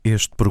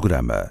Este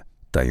programa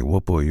tem o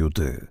apoio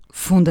de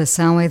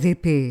Fundação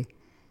EDP.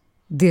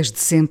 Desde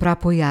sempre a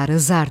apoiar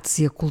as artes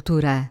e a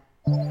cultura.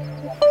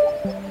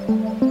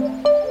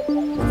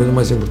 A coisa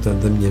mais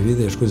importante da minha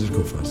vida é as coisas que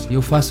eu faço.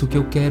 Eu faço o que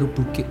eu quero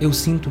porque eu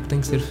sinto que tem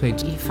que ser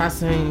feito. E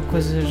fazem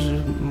coisas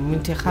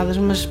muito erradas,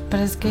 mas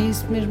parece que é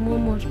isso mesmo o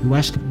amor. Eu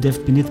acho que deve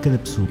depender de cada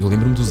pessoa. Eu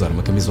lembro-me de usar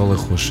uma camisola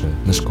roxa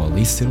na escola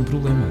e isso ser um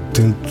problema.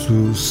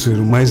 Tento ser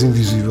o mais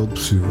invisível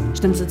possível.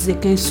 Estamos a dizer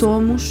quem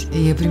somos.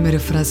 E a primeira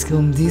frase que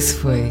ele me disse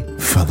foi: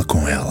 fala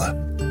com ela.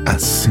 Há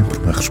sempre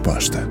uma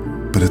resposta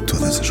para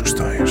todas as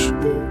questões.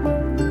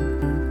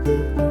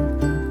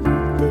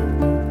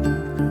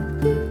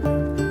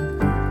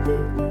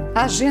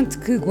 Há gente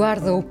que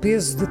guarda o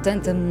peso de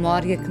tanta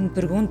memória que me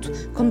pergunto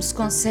como se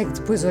consegue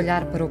depois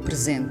olhar para o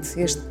presente,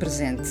 este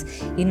presente,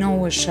 e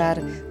não o achar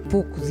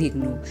pouco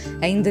digno,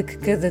 ainda que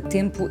cada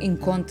tempo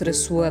encontre a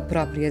sua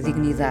própria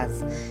dignidade.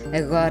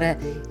 Agora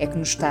é que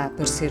nos está a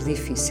parecer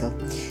difícil.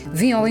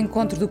 Vim ao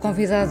encontro do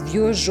convidado de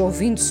hoje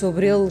ouvindo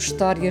sobre ele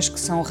histórias que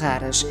são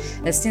raras.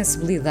 A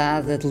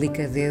sensibilidade, a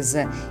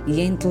delicadeza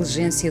e a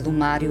inteligência do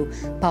Mário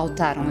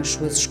pautaram as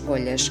suas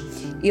escolhas.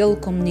 Ele,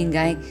 como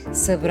ninguém,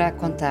 saberá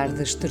contar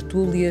das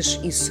tertúlias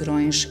e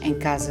serões em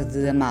casa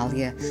de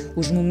Amália,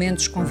 os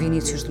momentos com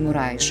Vinícius de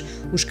Moraes,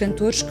 os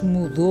cantores que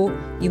mudou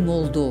e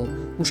moldou,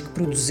 os que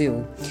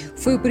produziu.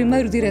 Foi o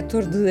primeiro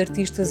diretor de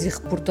artistas e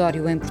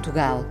repertório em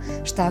Portugal.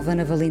 Estava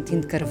na Valentim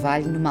de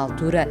Carvalho, numa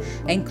altura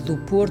em que do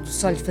Porto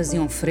só lhe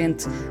faziam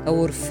frente a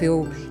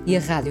Orfeu e a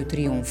Rádio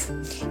Triunfo.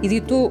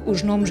 Editou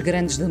os nomes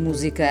grandes da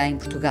música em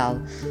Portugal.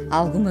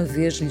 Alguma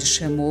vez lhe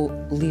chamou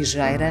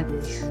ligeira?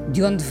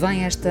 De onde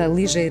vem esta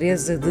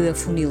ligeireza de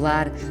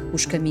afunilar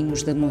os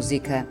caminhos da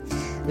música?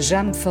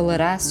 Já me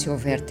falará, se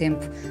houver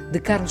tempo, de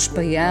Carlos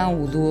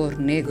Paião, o do Ouro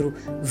Negro,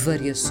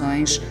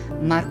 Variações,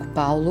 Marco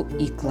Paulo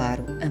e,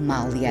 claro,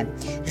 Amália.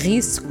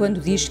 Ri-se quando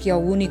diz que é o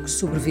único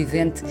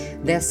sobrevivente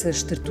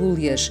dessas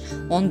tertúlias,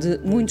 onde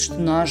muitos de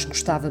nós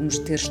gostávamos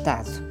de ter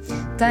estado.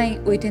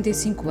 Tem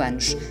 85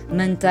 anos,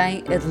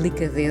 mantém a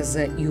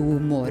delicadeza e o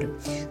humor.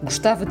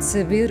 Gostava de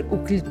saber o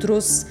que lhe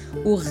trouxe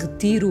o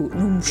retiro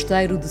no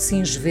mosteiro de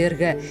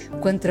Sinsverga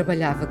quando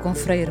trabalhava com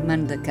Frei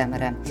Hermano da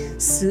Câmara.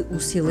 Se o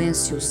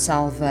silêncio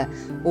salva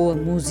ou a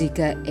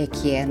música é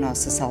que é a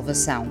nossa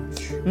salvação.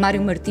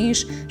 Mário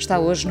Martins está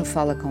hoje no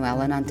Fala com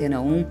Ela na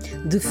Antena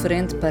 1, de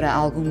frente para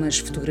algumas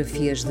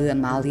fotografias de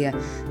Amália,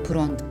 por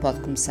onde pode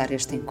começar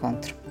este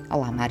encontro.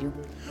 Olá, Mário.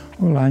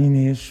 Olá,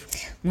 Inês.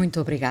 Muito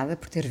obrigada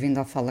por ter vindo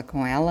ao Fala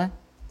com Ela.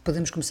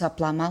 Podemos começar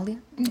pela Amália?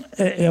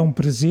 É um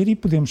prazer e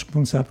podemos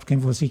começar por quem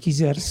você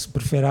quiser. Se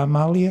prefere a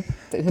Amália,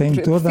 tem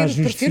toda a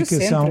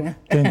justificação.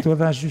 Tem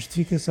toda a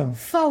justificação.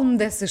 Fale-me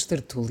dessas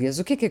tertúlias.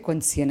 O que é que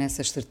acontecia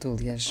nessas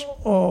tertúlias?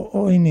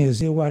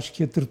 Inês, eu acho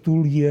que a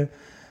tertúlia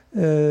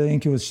em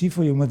que eu assisti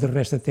foi uma de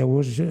resto até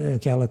hoje,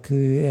 aquela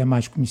que é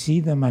mais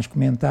conhecida, mais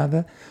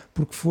comentada,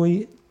 porque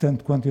foi,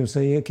 tanto quanto eu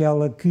sei,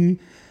 aquela que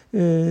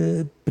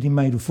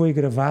primeiro foi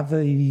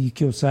gravada e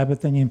que eu saiba,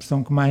 tenho a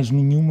impressão que mais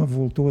nenhuma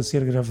voltou a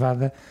ser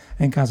gravada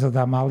em casa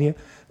da Amália,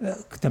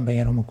 que também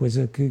era uma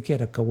coisa que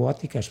era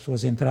caótica, as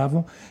pessoas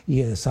entravam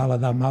e a sala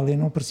da Amália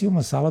não parecia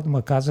uma sala de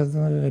uma casa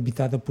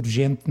habitada por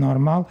gente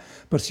normal,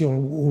 parecia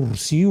o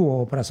Rocio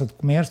ou a Praça do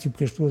Comércio,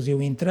 porque as pessoas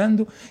iam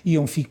entrando,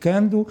 iam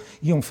ficando,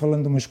 iam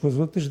falando umas com as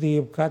outras, daí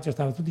a bocado já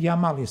estava tudo, e a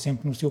Amália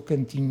sempre no seu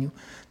cantinho,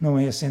 não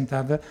é,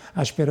 sentada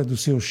à espera do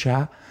seu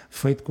chá,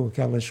 feito com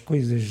aquelas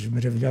coisas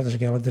maravilhosas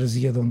que ela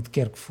trazia de onde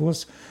quer que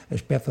fosse, as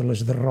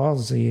pétalas de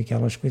rosa e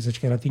aquelas coisas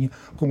que ela tinha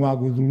com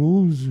água de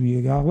luso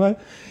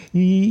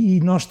e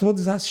nós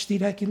todos a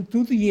assistir àquilo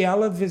tudo, e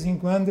ela de vez em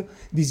quando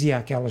dizia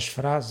aquelas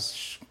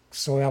frases que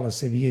só ela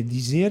sabia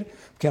dizer,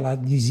 porque ela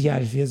dizia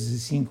às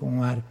vezes assim com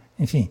um ar,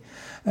 enfim.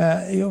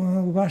 Eu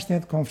gosto é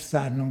de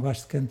conversar, não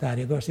gosto de cantar,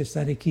 eu gosto de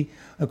estar aqui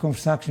a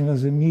conversar com os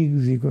meus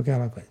amigos e com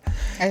aquela coisa.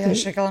 Eu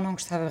achei que ela não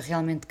gostava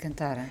realmente de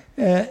cantar.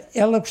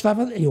 Ela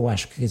gostava, eu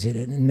acho que, quer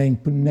dizer,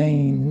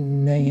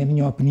 nem a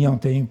minha opinião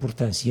tem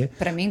importância.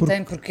 Para mim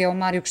tem, porque é o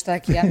Mário que está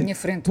aqui à minha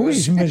frente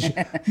pois, hoje.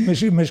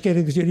 mas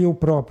quero dizer, eu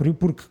próprio,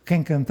 porque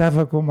quem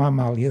cantava como a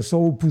Amália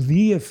só o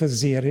podia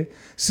fazer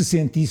se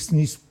sentisse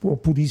nisso, ou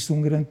por isso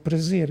um grande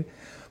prazer.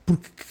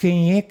 Porque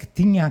quem é que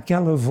tinha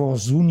aquela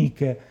voz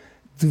única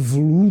de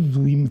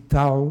veludo e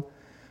metal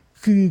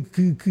que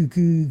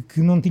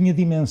não tinha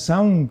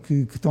dimensão,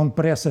 que tão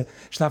depressa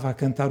estava a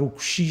cantar o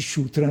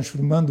cochicho,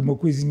 transformando uma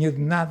coisinha de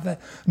nada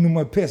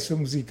numa peça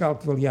musical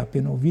que valia a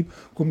pena ouvir,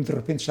 como de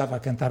repente estava a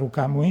cantar o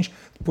Camões,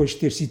 depois de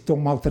ter sido tão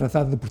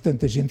maltratado por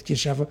tanta gente que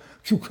achava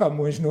que o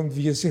Camões não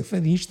devia ser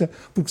fadista,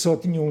 porque só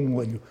tinha um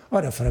olho.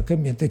 Ora,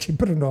 francamente, aqui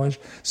para nós,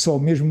 só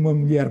mesmo uma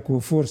mulher com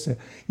a força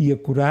e a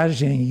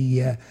coragem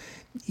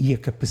e a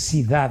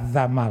capacidade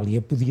da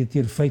Amália podia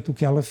ter feito o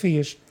que ela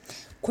fez.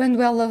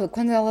 Quando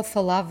ela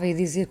falava e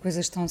dizia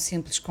coisas tão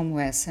simples como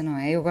essa, não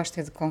é? Eu gosto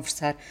é de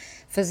conversar.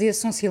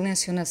 Fazia-se um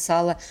silêncio na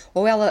sala,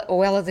 ou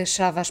ela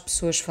deixava as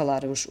pessoas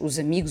falar, os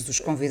amigos, os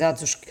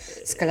convidados,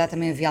 se calhar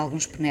também havia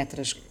alguns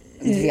penetras.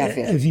 Devia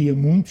haver. Havia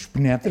muitos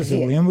penetras.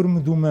 Havia. Eu lembro-me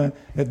de uma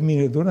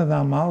admiradora da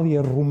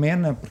Amália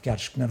romena, porque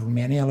acho que na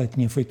Roménia ela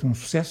tinha feito um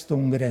sucesso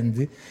tão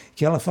grande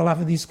que ela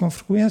falava disso com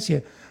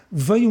frequência.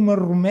 Veio uma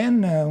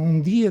romena,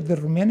 um dia da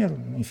Roménia,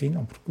 enfim,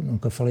 não, porque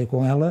nunca falei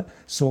com ela,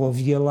 só a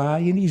via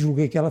lá e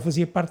julguei que ela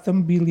fazia parte da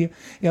mobília.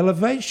 Ela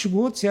veio,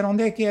 chegou, disseram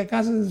onde é que é a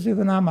casa da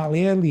Dona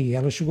Amália, é ali.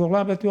 Ela chegou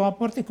lá, bateu à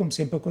porta e, como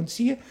sempre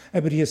acontecia,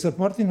 abria-se a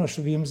porta e nós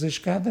subíamos a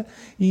escada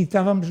e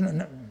estávamos...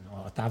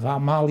 Estava a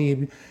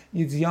Amália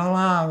e dizia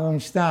olá,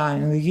 onde está,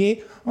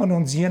 ou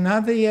não dizia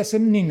nada, e essa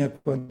menina,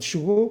 quando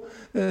chegou,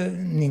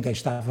 ninguém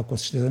estava com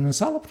certeza na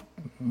sala,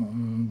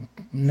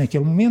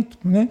 naquele momento,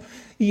 né?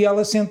 E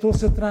ela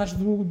sentou-se atrás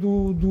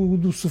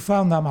do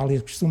sofá onde a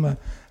Amália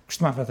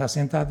costumava estar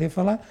sentada e a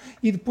falar,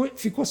 e depois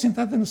ficou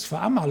sentada no sofá.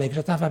 A Amália, que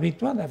já estava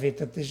habituada a ver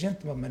tanta gente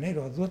de uma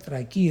maneira ou de outra,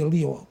 aqui,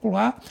 ali ou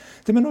acolá,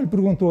 também não lhe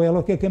perguntou a ela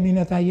o que é que a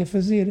menina está aí a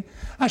fazer.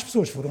 As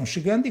pessoas foram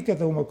chegando e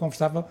cada uma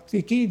conversava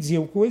aqui,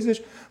 diziam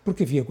coisas,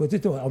 porque havia coisas.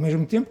 Então, ao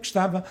mesmo tempo que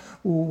estava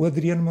o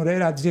Adriano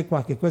Moreira a dizer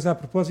qualquer coisa a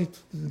propósito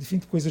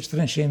de coisas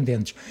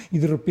transcendentes, e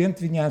de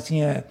repente vinha assim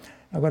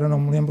agora não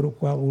me lembro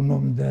qual o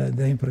nome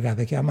da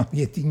empregada, que a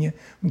Amália tinha,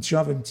 muito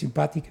jovem, muito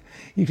simpática,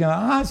 e que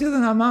a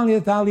Dona Amália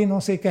está ali não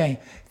sei quem,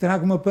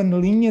 traga uma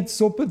panelinha de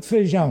sopa de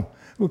feijão,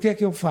 o que é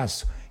que eu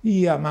faço?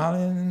 E a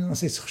Amália, não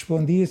sei se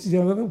respondia, se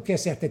dizia, o que é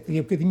certo é que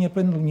queria bocadinho a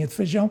panelinha de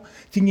feijão,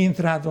 tinha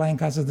entrado lá em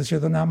casa da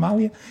Dona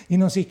Amália, e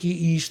não sei o quê,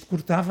 e isto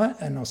cortava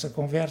a nossa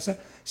conversa,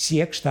 se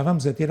é que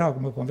estávamos a ter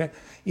alguma conversa.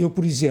 Eu,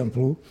 por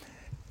exemplo,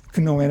 que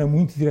não era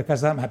muito de ir à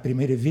casa da Amália. A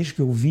primeira vez que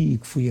eu vi e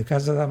que fui à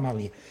casa da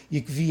Amália e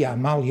que vi a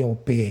Amália ao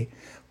pé,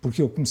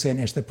 porque eu comecei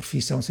nesta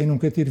profissão sem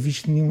nunca ter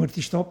visto nenhum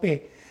artista ao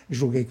pé.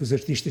 Julguei que os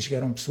artistas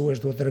eram pessoas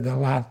de outra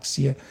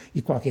galáxia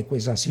e qualquer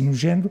coisa assim no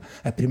género.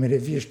 A primeira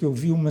vez que eu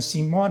vi uma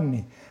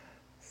Simone,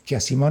 que a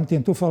Simone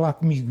tentou falar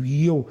comigo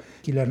e eu,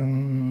 aquilo era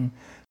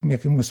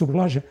uma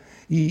sobreloja,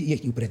 e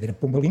aqui o prédio era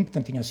Pombalim,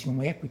 portanto tinha assim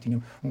um eco e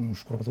tinha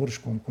uns corredores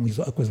com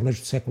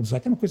azulejos do século XVIII,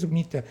 era uma coisa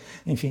bonita,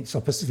 enfim,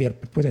 só para se ver.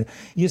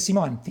 E a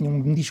Simone tinha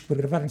um disco para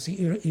gravar, não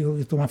sei,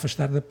 eu estou-me a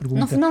afastar da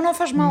pergunta. Não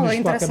faz mal, mas é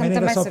de qualquer interessante maneira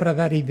também era só para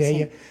dar a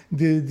ideia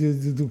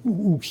de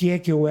o que é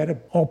que eu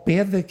era ao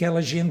pé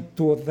daquela gente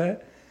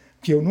toda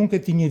que eu nunca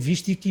tinha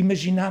visto e que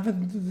imaginava,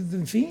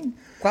 enfim...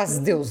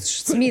 Quase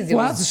deuses,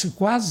 semideuses.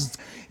 Quase.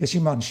 A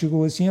Simone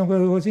chegou assim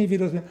e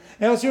virou-se,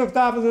 é o senhor que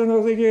está a fazer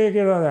não sei o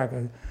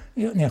que...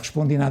 Eu nem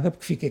respondi nada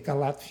porque fiquei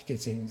calado, fiquei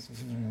assim,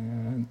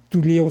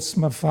 tolheu-se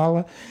uma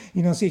fala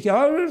e não sei o que,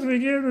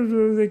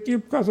 aqui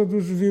por causa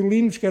dos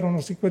violinos, que eram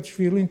não sei quantos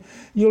violinos,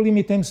 e eu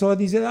limitei-me só a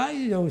dizer,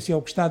 isso é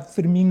o que está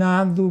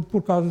determinado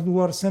por causa do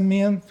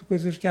orçamento,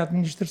 coisas que a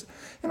administração...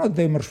 Eu não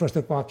dei uma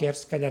resposta qualquer,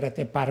 se calhar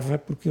até parva,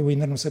 porque eu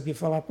ainda não sabia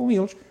falar com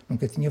eles,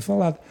 nunca tinha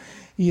falado.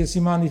 E a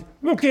Simone disse,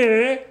 o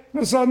quê?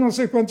 Só não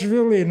sei quantos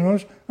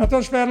violinos?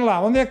 Então espera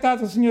lá, onde é que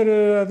está a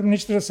senhora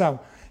administração?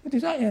 Eu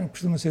disse,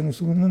 costuma ser no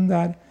segundo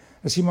andar.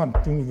 A Simone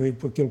veio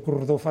por aquele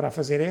corredor fora a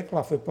fazer eco,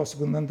 lá foi para o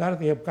segundo andar,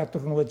 daí a bocado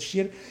tornou a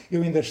descer,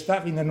 eu ainda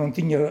não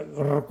tinha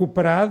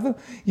recuperado,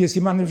 e a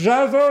Simone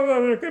já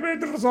acabei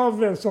de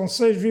resolver, são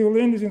 6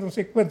 violinos e não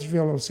sei quantos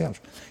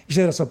violoncelos. Isto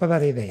era só para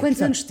dar a ideia.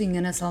 Quantos anos tinha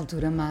nessa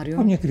altura, Mário?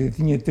 A minha querida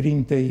tinha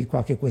 30 e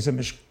qualquer coisa,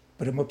 mas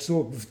para uma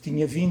pessoa que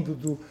tinha vindo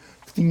de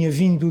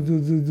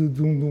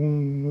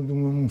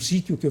um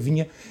sítio que eu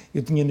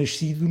tinha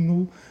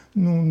nascido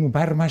no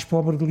bairro mais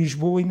pobre de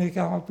Lisboa, e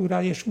naquela altura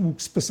o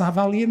que se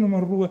passava ali numa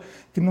rua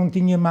que não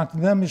tinha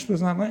macadâmias, as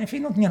pessoas enfim,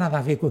 não tinha nada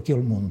a ver com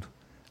aquele mundo.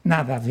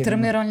 Nada a ver.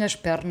 Tremeram-lhe as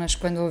pernas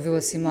quando ouviu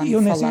a Simone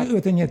falar?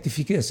 Eu tenho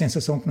a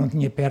sensação que não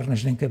tinha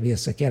pernas nem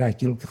cabeça, que era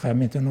aquilo que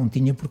realmente eu não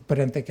tinha, porque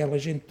perante aquela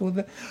gente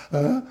toda,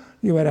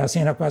 eu era assim,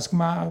 era quase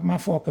como uma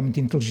foca, muito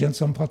inteligente,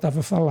 só me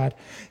faltava falar.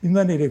 De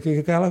maneira que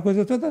aquela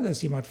coisa toda,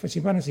 assim,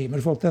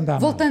 mas voltando à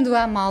Amália. Voltando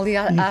à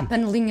Amália, à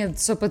panelinha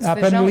de sopa de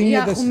feijão e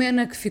à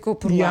romena que ficou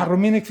por lá. E à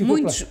romena que ficou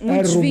muitos por lá.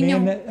 A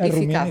romena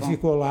ficavam.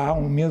 ficou lá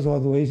 1 mês ou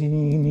 2 e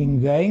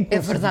ninguém... É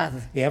verdade.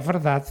 É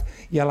verdade.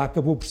 E ela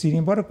acabou por se ir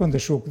embora quando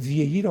achou que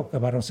devia ir, ou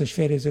acabaram-se as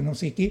férias, eu não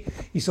sei o quê,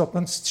 e só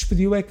quando se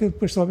despediu é que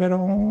depois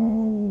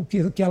souberam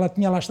que ela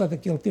tinha lá estado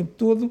aquele tempo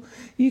todo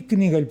e que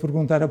ninguém lhe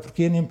perguntara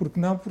porquê, nem porque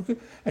não, porque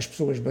as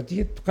pessoas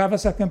batiam,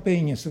 tocava-se a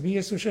campainha,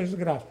 subia-se os cheios de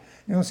grave,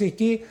 eu não sei o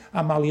quê,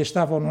 a Amália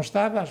estava ou não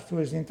estava, as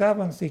pessoas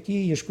entravam, não sei o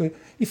quê,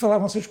 e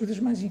falavam-se as coisas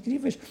mais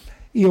incríveis.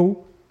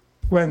 Eu,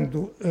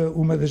 quando,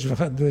 uma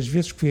das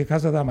vezes que fui à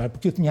casa da Amália,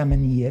 porque eu tinha a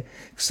mania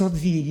que só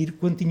devia ir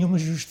quando tinha uma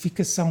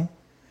justificação,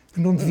 que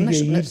não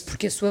devia ir.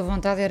 Porque a sua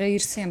vontade era ir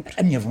sempre?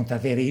 A minha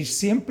vontade era ir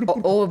sempre.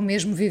 Ou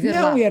mesmo viver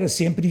lá? Não, era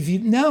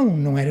sempre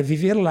não era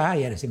viver lá,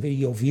 era sempre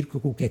ir ouvir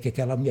o que é que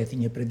aquela mulher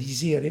tinha para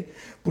dizer,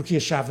 porque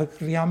achava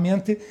que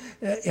realmente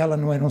ela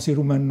não era um ser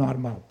humano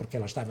normal, porque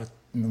ela estava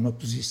numa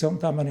posição de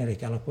tal maneira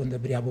que ela, quando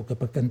abria a boca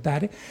para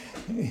cantar,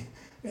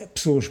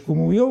 pessoas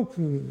como eu,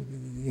 que,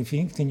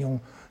 enfim, que tinham...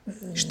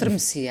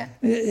 Estremecia.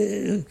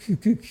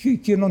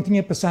 Que eu não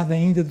tinha passado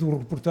ainda do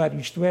repertório,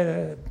 isto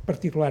era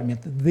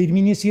particularmente da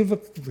Hermínia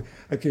Silva,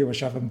 a que eu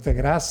achava muita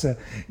graça,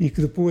 e que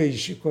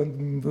depois,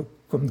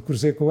 quando me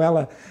cruzei com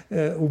ela,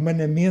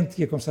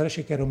 humanamente, e a conversar,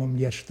 achei que era uma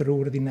mulher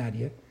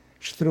extraordinária,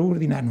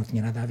 extraordinário, não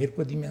tinha nada a ver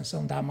com a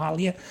dimensão da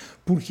Amália,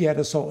 porque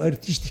era só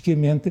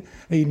artisticamente,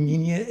 a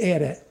Hermínia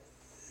era,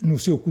 no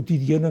seu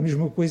cotidiano, a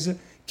mesma coisa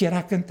que era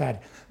a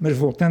cantar. Mas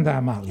voltando à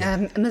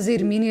Amália... mas a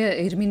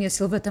Hermínia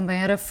Silva também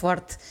era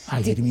forte. A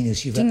Hermínia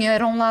Silva...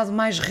 Era um lado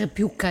mais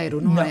rapioqueiro,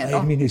 não era? A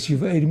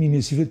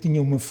Hermínia Silva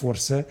tinha uma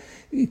força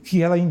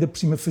que ela ainda por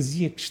cima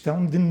fazia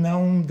questão de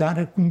não dar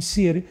a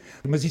conhecer.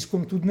 Mas isso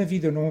como tudo na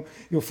vida.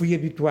 Eu fui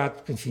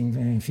habituado, enfim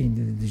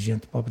de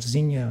gente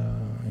pobrezinha,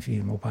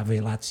 enfim, o meu pai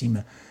veio lá de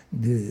cima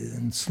de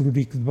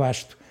Celurico de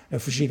Basto a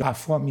fugir à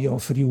fome e ao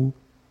frio,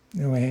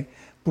 não é?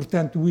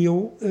 Portanto,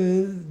 eu,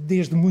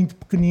 desde muito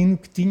pequenino,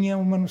 que tinha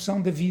uma noção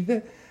da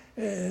vida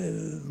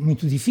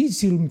muito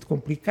difícil, muito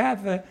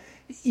complicada,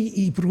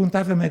 e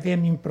perguntava-me até a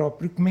mim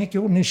próprio como é que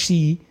eu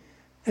nasci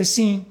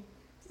assim.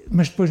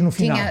 Mas depois no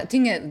final...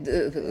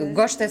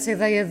 Gosto dessa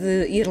ideia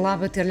de ir lá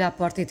bater-lhe à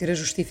porta e ter a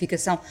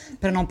justificação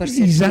para não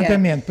parecer...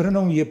 Exatamente,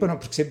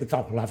 porque sempre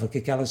calculava que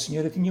aquela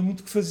senhora tinha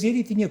muito que fazer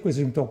e tinha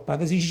coisas muito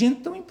ocupadas, e gente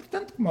tão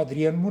importante como o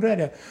Adriano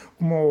Moreira,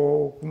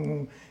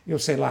 como eu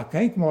sei lá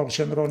quem, como o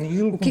Alexandre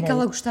O'Neill... O que é que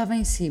ela gostava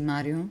em si,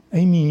 Mário?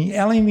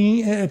 Ela em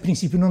mim, a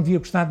princípio não devia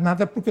gostar de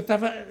nada porque eu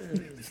estava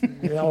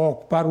a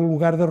ocupar o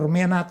lugar da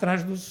Romena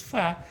atrás do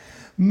sofá,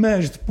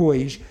 mas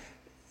depois,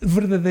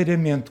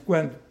 verdadeiramente,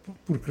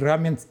 porque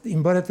realmente,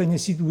 embora tenha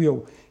sido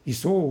eu, e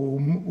sou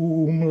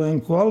o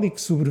melancólico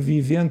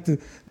sobrevivente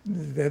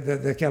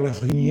daquela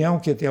reunião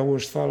que até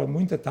hoje se fala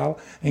muito, a tal,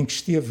 em que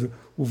esteve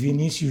o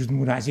Vinícius de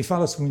Moraes, e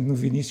fala-se muito no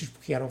Vinícius,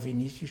 porque era o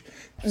Vinícius.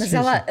 Mas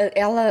ela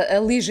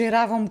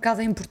aligerava um bocado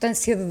a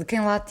importância de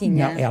quem lá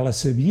tinha? Não, ela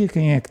sabia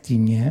quem é que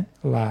tinha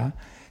lá,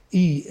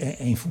 e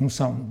em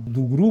função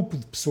do grupo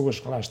de pessoas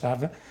que lá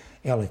estava,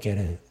 ela que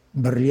era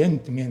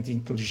brilhantemente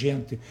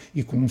inteligente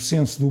e com um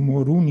senso de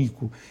humor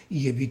único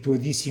e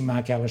habituadíssima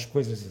àquelas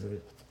coisas,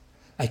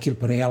 aquilo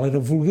para ela era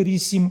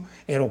vulgaríssimo,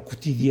 era o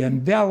cotidiano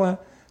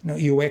dela,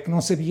 eu é que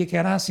não sabia que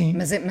era assim.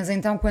 Mas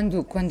então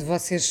quando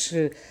vocês,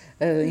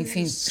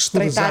 enfim,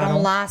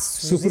 estreitaram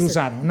laços... Se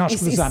cruzaram, nós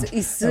cruzámos.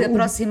 E se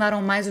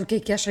aproximaram mais, o que é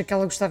que acha que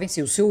ela gostava em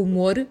si? O seu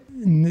humor?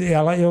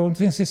 Eu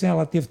não sei se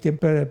ela teve tempo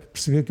para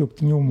perceber que eu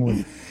tinha humor.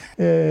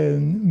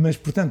 Mas,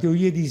 portanto, eu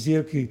ia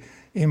dizer que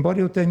embora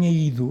eu tenha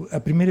ido, a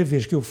primeira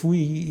vez que eu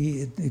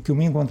fui, que eu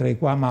me encontrei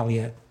com a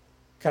Amália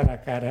cara a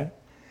cara,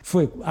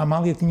 a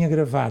Amália tinha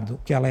gravado,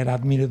 que ela era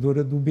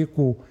admiradora do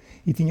Becot,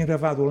 e tinha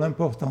gravado o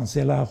L'Important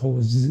c'est la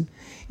Rose,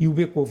 e o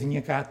Becot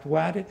vinha cá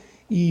atuar,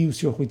 e o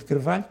Sr. Rui de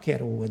Carvalho, que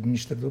era o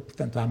administrador,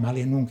 portanto a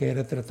Amália nunca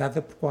era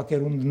tratada por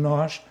qualquer um de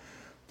nós,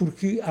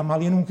 porque a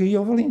Amália nunca ia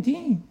ao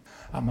Valentim.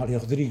 A Amália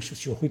Rodrigues, o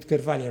Sr. Rui de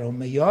Carvalho era o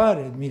maior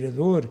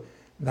admirador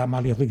da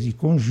Amália Rodrigues, e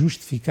com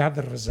justificada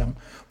razão,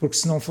 porque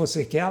se não fosse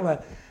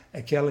aquela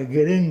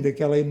grande,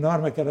 aquela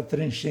enorme, aquela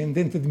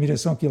transcendente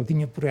admiração que ele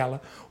tinha por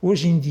ela,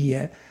 hoje em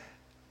dia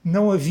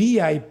não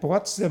havia a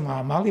hipótese, a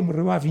Amália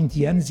morreu há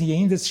 20 anos e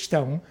ainda se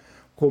estão,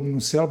 como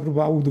no célebre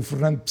baú do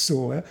Fernando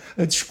Pessoa,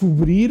 a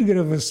descobrir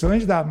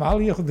gravações da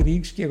Amália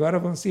Rodrigues que agora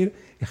vão ser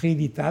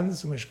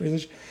reeditadas, umas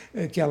coisas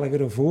que ela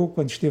gravou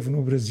quando esteve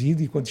no Brasil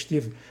e quando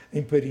esteve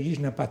em Paris,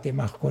 na Pathé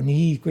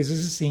Marconi e coisas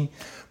assim.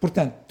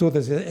 Portanto,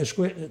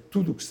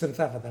 tudo o que se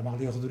tratava da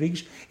Amália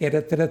Rodrigues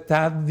era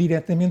tratado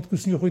diretamente com o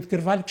Sr. Rui de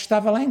Carvalho, que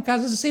estava lá em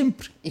casa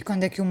sempre. E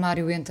quando é que o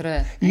Mário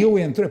entra? Eu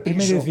entro, a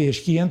primeira vez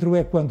que entro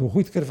é quando o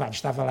Rui de Carvalho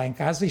estava lá em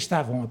casa e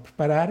estavam a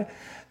preparar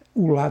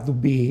o lado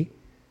B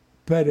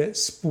para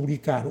se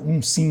publicar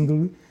um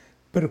single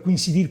para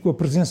coincidir com a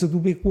presença do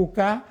Becot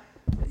cá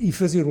e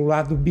fazer o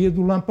lado B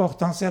do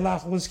L'Important c'est la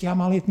Rose que a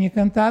Amália tinha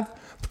cantado,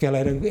 porque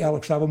ela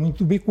gostava muito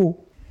do Becot.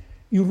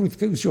 E o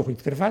Sr. Rui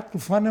de Carvalho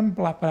telefona-me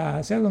lá para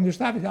a sede onde eu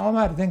estava e diz: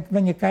 Mário,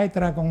 venha cá e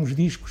traga uns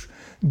discos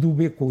do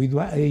Becot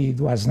e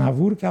do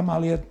Aznavour, que a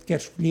Amália quer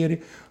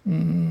escolher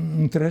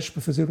um trecho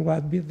para fazer o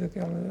lado B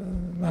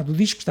lá do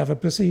disco que estava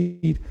para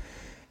sair.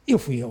 Eu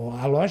fui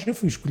à loja,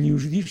 escolhi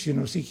os discos e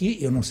não sei o quê,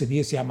 eu não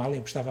sabia se a Amália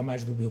gostava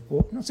mais do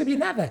Becot, não sabia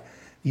nada.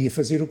 Ia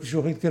fazer o que o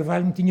Sr. Rui de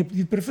Carvalho me tinha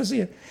pedido para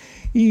fazer.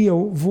 E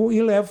eu vou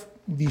e levo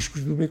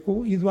discos do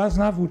Becot e do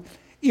Aznavour.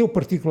 Eu,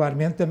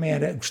 particularmente, também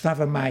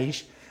gostava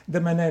mais da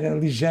maneira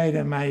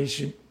ligeira,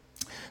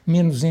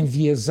 menos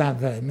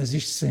enviesada, mas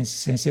isto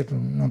sem ser,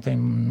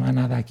 não há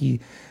nada aqui,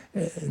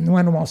 não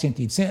é no mau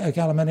sentido.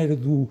 Aquela maneira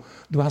do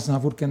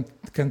Aznavour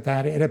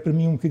cantar era para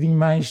mim um bocadinho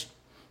mais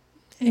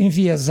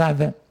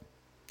enviesada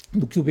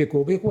do que o Becot.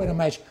 O Becot era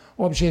mais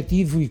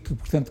objetivo e que,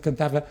 portanto,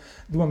 cantava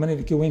de uma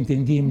maneira que eu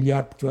entendia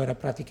melhor, porque eu era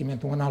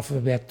praticamente um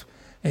analfabeto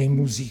em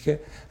música,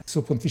 do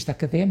seu ponto de vista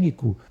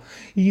académico.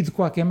 E, de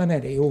qualquer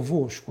maneira, eu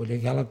escolho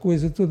aquela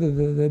coisa toda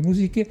da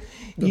música.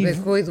 Do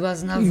Becot e do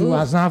Aznavour. E do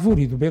Aznavour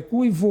e do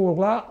Becot, e vou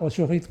lá ao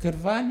Sr. Rui de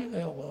Carvalho,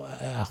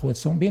 à Rua de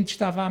São Bento,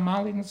 estava a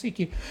Amália, não sei o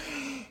quê.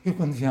 Eu,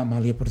 quando vi a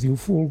Amália, perdi o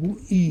fogo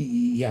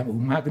e o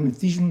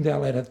magnetismo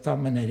dela era de tal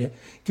maneira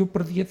que eu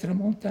perdi a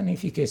tramontana e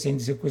fiquei sem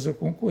dizer coisa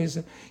com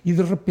coisa. E,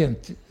 de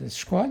repente,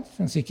 escolhe,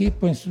 não sei o quê,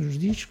 põe-se os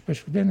discos para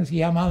escolher, não sei o quê,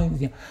 e a Amália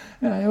dizia: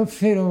 eu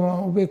prefiro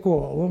o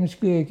Becot, vamos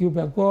escolher aqui o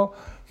Becot,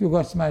 que eu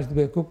gosto mais do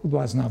Becot que do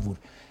Aznavour.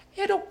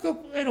 Era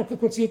o que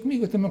acontecia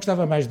comigo, eu também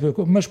gostava mais de ver,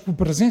 mas com a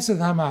presença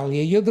da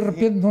Amália, e eu de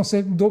repente não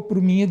sei, dou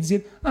por mim a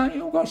dizer,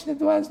 eu gosto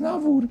do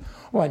Aznavour.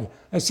 Olha,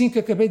 assim que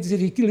acabei de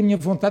dizer aquilo, a minha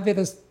vontade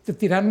era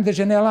tirar-me da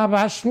janela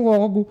abaixo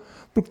logo,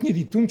 porque tinha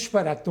dito um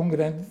disparate tão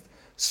grande,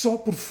 só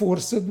por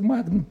força do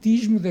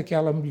magnetismo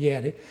daquela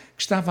mulher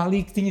que estava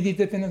ali, que tinha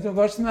dito apenas, eu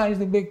gosto mais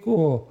do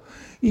Becot,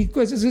 e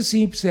coisas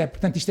assim, percebe?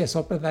 Portanto, isto é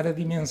só para dar a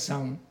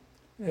dimensão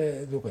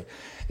do coisa.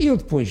 E eu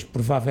depois,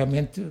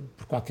 provavelmente,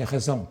 por qualquer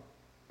razão,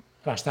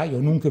 lá está,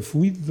 eu nunca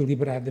fui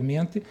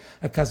deliberadamente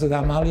à casa da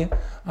Amália.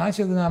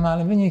 Senhora Dona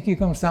Amália, venha aqui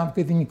conversar um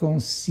bocadinho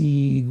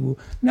consigo.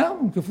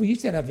 Não, nunca fui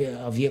isto,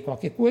 havia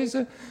qualquer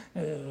coisa,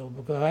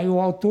 o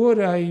autor,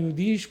 o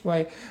disco,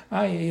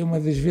 uma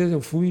das vezes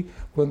eu fui,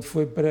 quando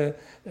foi para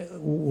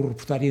o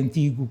repertório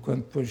antigo,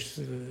 quando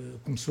depois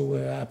começou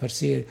a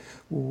aparecer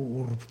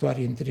o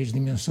repertório em 3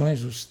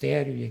 dimensões, o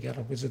estéreo e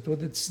aquela coisa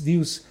toda,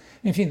 decidiu-se,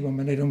 enfim, de uma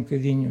maneira um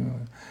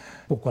bocadinho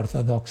pouco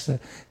ortodoxa,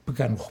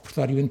 pegar no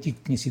repertório antigo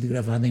que tinha sido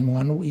gravado em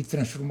mono e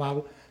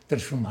transformá-lo.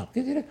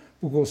 Quer dizer,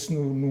 pegou-se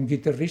num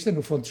guitarrista,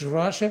 no Fontes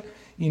Rocha,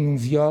 e num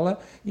viola,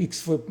 e que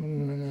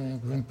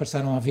quando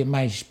passaram a haver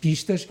mais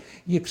pistas,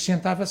 e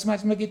acrescentava-se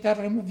mais uma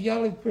guitarra e uma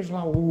viola, e depois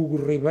lá o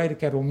Hugo Ribeiro,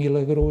 que era um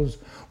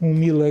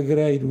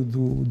milagreiro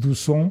do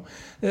som,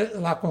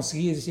 lá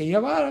conseguia dizer, e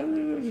agora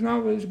as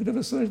novas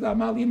gravações da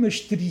Amália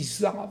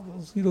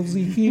masterizadas,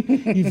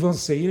 e vão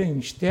sair em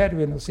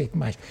estéreo, não sei o que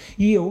mais.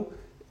 E eu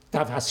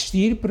estava a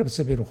assistir para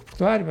saber o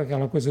repertório,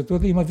 aquela coisa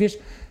toda, e uma vez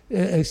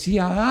assim,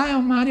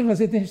 Mário,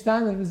 você tem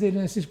estado a fazer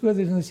essas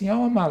coisas, assim,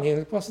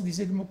 Amália, posso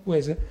dizer-lhe uma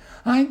coisa?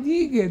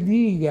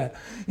 Diga.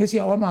 Eu assim,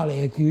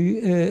 Amália, é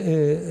que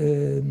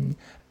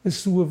a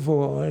sua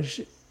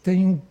voz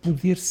tem um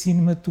poder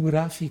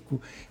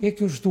cinematográfico, é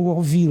que eu estou a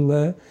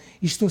ouvi-la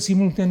e estou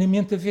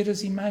simultaneamente a ver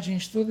as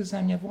imagens todas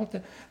à minha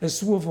volta, a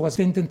sua voz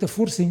tem tanta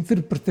força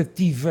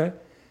interpretativa.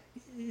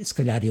 Se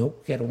calhar eu,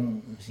 que era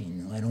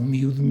não era um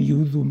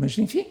miúdo, mas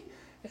enfim,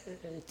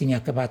 tinha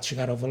acabado de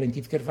chegar ao Valentim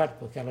de Carvalho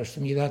com aquelas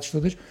sumidades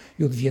todas,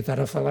 eu devia estar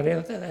a falar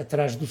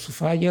atrás do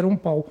sofá e era um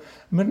pau.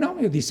 Mas não,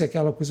 eu disse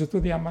aquela coisa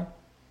toda e a Amália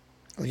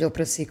olhou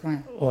para si com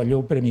ela.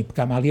 Olhou para mim,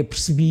 porque a Amália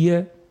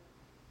percebia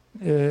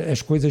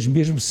as coisas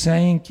mesmo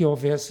sem que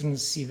houvesse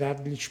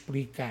necessidade de lhe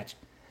explicar.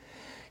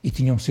 E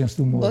tinha um senso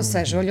de humor. Ou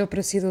seja, olhou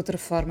para si de outra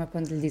forma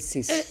quando lhe disse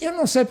isso? Eu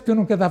não sei, porque eu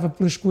nunca dava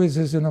pelas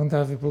coisas, eu não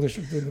dava pelas...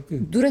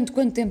 Durante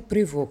quanto tempo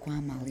privou com a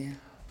Amália?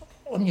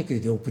 Minha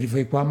querida, eu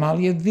privei com a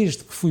Amália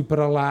desde que fui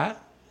para lá,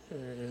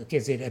 quer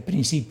dizer, a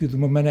princípio de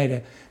uma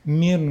maneira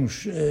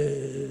menos...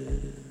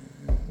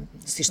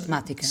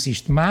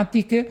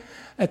 sistemática,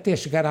 até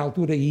chegar à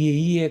altura, e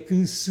aí é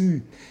que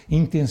se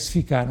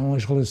intensificaram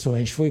as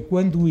relações. Foi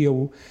quando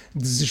eu,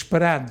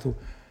 desesperado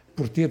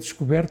por ter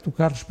descoberto o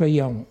Carlos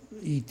Paião,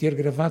 e ter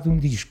gravado um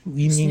disco.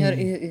 E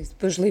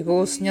depois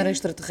ligou o senhor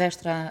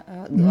extraterrestre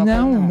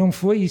não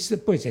foi isso.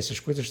 Pois, essas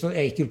coisas,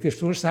 é aquilo que as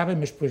pessoas sabem,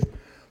 mas depois...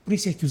 Por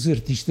isso é que os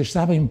artistas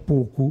sabem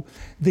pouco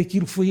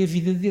daquilo que foi a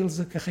vida deles,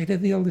 a carreira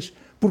deles,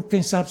 porque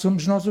quem sabe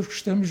somos nós os que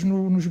estamos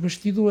nos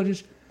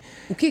bastidores.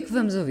 O que é que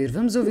vamos ouvir?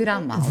 Vamos ouvir a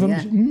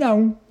Amália?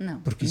 Não,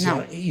 porque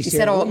isso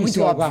era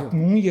muito óbvio.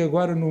 Comum, e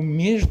agora no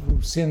mês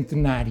do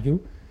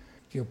centenário,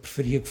 que eu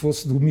preferia que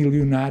fosse do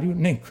milionário,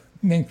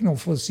 nem que não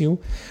fosse eu,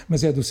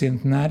 mas é do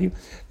centenário,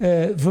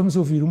 vamos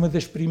ouvir uma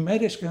das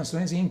primeiras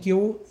canções em que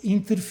eu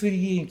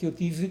interferi, em que eu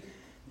tive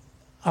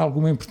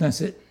alguma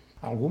importância,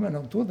 alguma,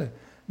 não toda,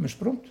 mas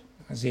pronto,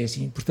 mas é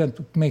assim.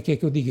 Portanto, como é que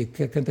eu diga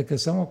que canta a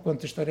canção ou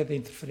conta a história da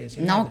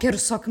interferência? Não, quero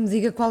só que me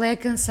diga qual é a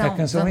canção. A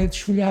canção é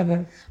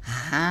Desfolhada.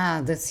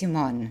 Da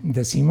Simone.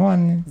 Da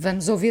Simone.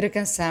 Vamos ouvir a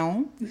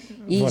canção.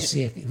 E...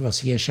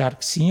 Você achar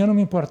que sim, eu não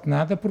me importo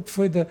nada, porque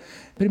foi da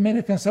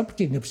primeira canção,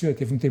 porque ainda por cima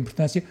teve muita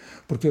importância,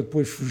 porque eu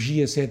depois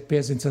fugi a 7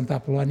 pés em Santa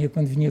Apolónia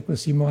quando vinha com a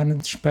Simone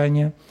de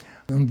Espanha,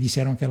 onde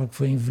disseram que ela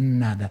foi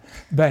envenenada.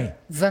 Bem...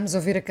 Vamos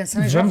ouvir a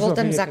canção e já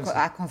voltamos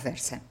à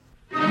conversa.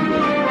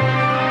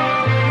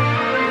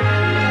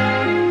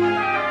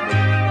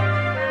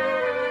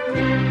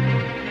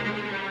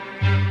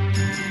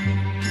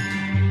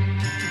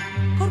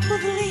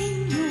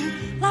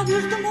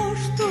 Lábios de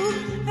mosto,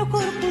 meu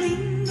corpo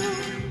lindo,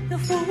 meu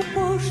fogo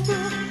posto,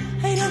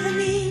 eira de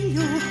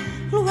milho,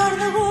 luar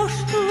de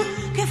agosto,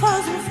 quem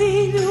faz um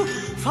filho,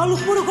 falo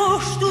por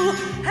gosto,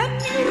 é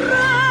milho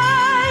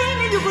rei,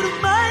 milho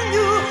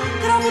vermelho,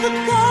 cravo de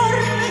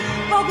carne,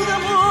 pago de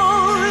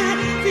amor,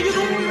 filho de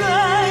um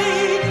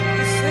rei,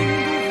 e sem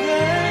do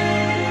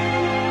rei,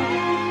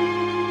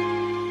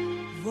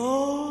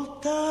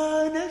 volta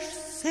a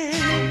nascer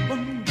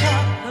onde há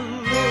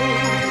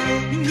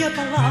calor, minha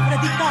palavra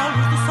de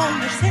calos do sol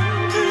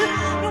nascente,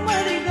 no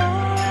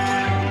madrigal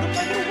de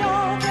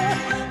madrugada,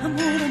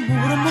 amor,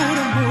 amor, amor,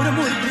 amor,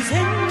 amor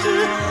presente,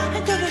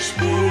 em cada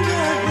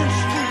espiga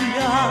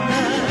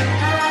desfolhada.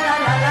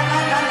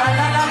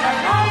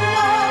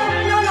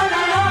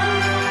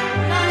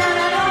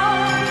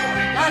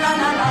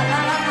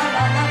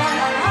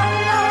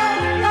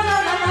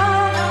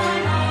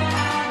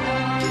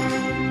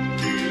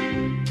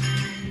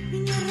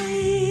 Minha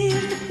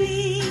raiz de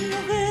pinho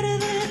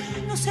verde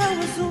no céu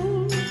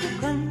azul,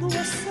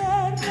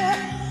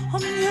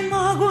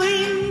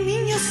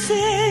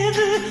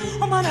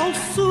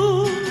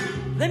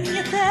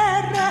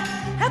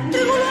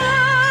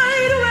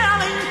 Trigoleiro é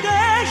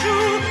Alentejo,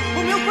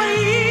 o meu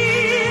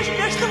país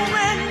neste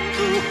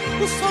momento.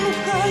 O sol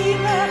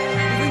queima,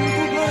 o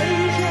vento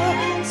beija,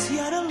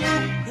 Seara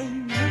louca em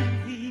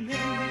movimento.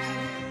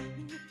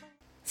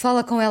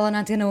 Fala com ela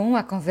na Antena 1,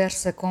 à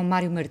conversa com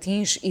Mário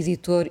Martins,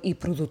 editor e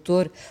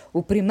produtor.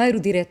 O primeiro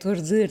diretor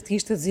de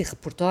artistas e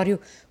repertório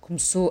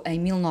começou em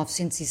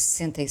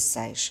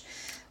 1966.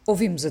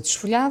 Ouvimos a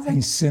Desfolhada.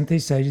 Em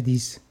 66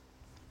 disse.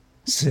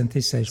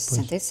 66,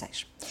 pois.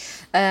 66.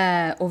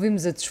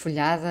 Ouvimos a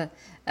Desfolhada.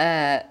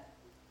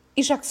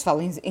 E já que se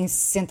fala em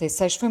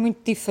 66, foi muito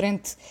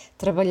diferente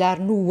trabalhar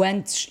no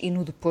antes e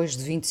no depois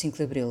de 25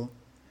 de Abril?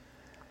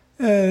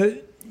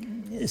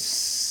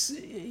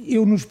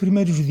 Eu, nos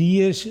primeiros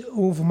dias,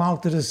 houve uma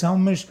alteração,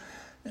 mas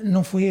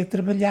não foi a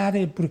trabalhar,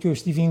 porque eu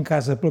estive em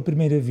casa pela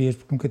primeira vez,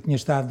 porque nunca tinha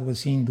estado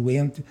assim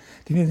doente.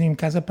 Estive em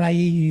casa para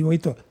aí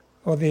 8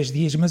 ou 10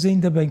 dias, mas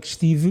ainda bem que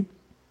estive,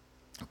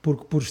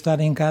 porque por estar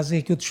em casa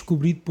é que eu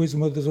descobri depois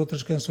uma das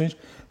outras canções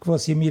que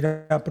você me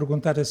irá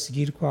perguntar a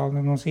seguir, qual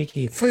não sei o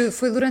quê.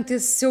 Foi durante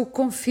esse seu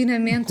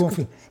confinamento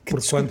porque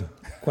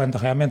quando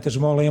realmente a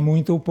esmola é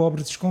muito, o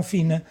pobre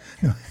desconfina.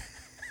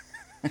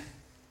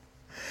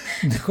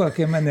 De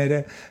qualquer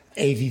maneira,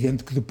 é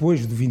evidente que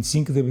depois do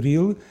 25 de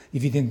Abril,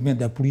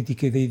 evidentemente a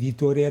política da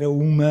editora era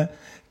uma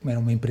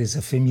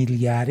empresa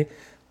familiar,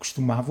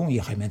 costumavam, e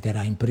realmente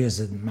era a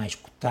empresa mais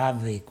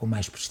cotada e com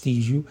mais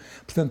prestígio,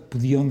 portanto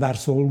podiam dar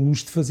só o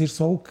luxo de fazer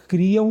só o que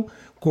queriam,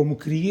 como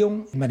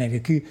queriam, de maneira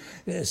que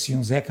se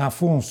um Zeca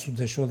Afonso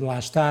deixou de lá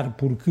estar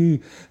porque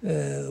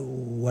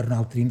o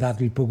Arnaldo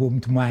Trindade lhe pagou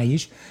muito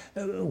mais,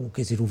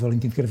 quer dizer, o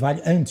Valentim de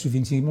Carvalho, antes do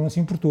 25 não se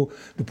importou.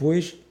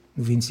 Depois,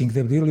 no 25 de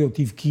Abril, eu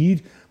tive que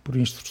ir, por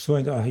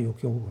instruções, o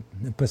que eu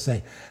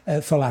passei, a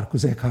falar com o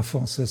Zeca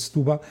Afonso a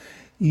Setúbal,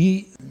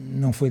 e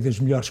não foi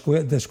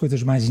das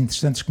coisas mais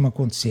interessantes que me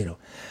aconteceram.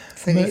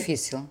 Foi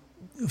difícil?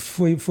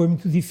 Foi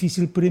muito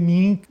difícil para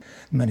mim,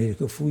 de maneira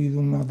que eu fui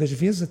uma das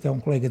vezes até um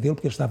colega dele,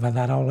 porque ele estava a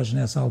dar aulas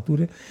nessa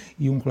altura,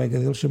 e um colega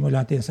dele chamou-lhe a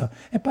atenção.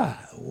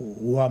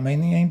 O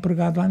homem é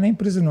empregado lá na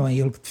empresa, não é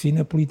ele que define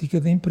a política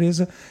da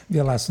empresa,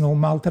 vê lá se não o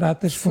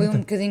maltratas. Foi um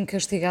bocadinho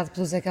castigado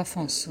pelo Zeca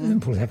Afonso?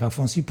 Pelo Zeca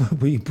Afonso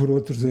e por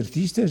outros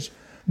artistas.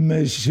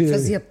 Mas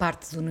fazia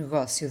parte do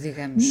negócio,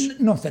 digamos?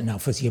 Não,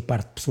 fazia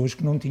parte de pessoas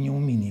que não tinham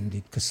um mínimo de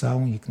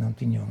educação e que não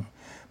tinham...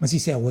 Mas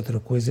isso é outra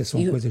coisa,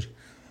 são coisas...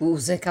 O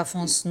Zeca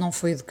Afonso não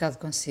foi educado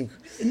consigo?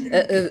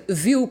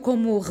 Viu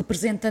como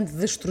representante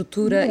da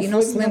estrutura e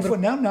não se lembra...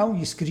 Não,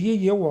 isso queria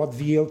eu, ou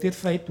devia ele ter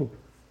feito.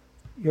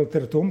 Ele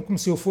tratou-me como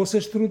se eu fosse a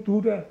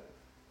estrutura.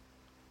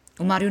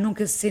 O Mário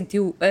nunca se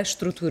sentiu a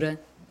estrutura?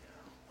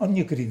 Oh,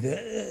 minha querida,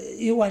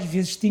 eu às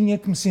vezes tinha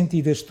que me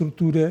sentir a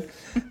estrutura,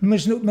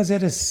 mas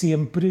era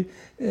sempre,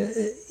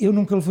 eu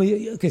nunca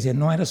levei, quer dizer,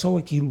 não era só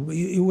aquilo,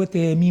 eu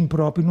até a mim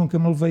próprio nunca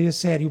me levei a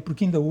sério,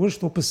 porque ainda hoje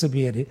estou para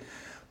saber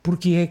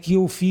porque é que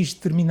eu fiz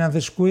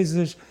determinadas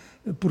coisas,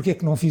 porque é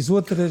que não fiz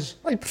outras.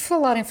 Olha, por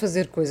falar em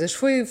fazer coisas,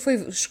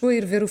 chegou a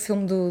ir ver o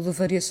filme do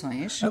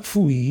Variações?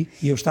 Fui,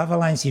 e eu estava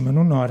lá em cima,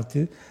 no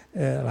norte,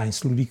 lá em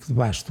Celurico de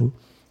Basto,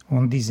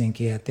 onde dizem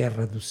que é a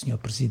terra do Sr.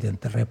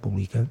 Presidente da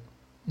República,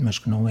 mas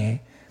que não é,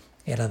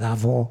 era da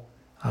avó.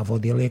 A avó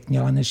dele é que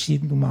tinha lá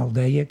nascido, numa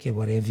aldeia, que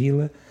agora é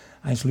vila,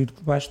 em Celurico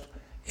de Basto.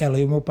 Ela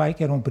e o meu pai,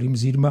 que eram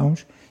primos e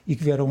irmãos, e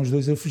que vieram os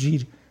dois a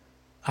fugir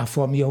à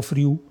fome e ao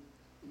frio,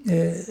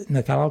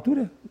 naquela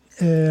altura.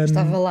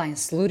 Estava lá em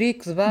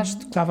Celurico de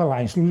Basto? Estava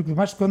lá em Celurico de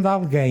Basto, quando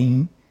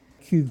alguém,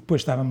 que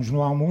depois estávamos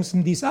no almoço,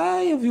 me disse,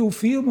 eu vi o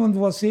filme onde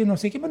você, não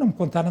sei o quê, mas não me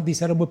contaram,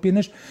 disseram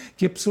apenas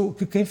que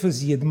quem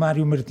fazia de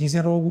Mário Martins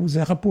era o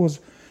Zé Raposo,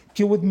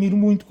 que eu admiro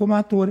muito como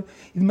ator,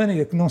 e de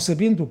maneira que, não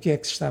sabendo o que é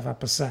que se estava a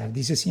passar,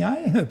 disse assim,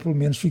 pelo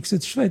menos fico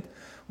satisfeito.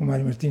 O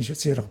Mário Martins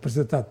ser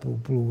representado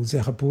pelo Zé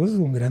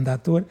Raposo, um grande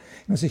ator,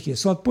 não sei o quê.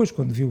 Só depois,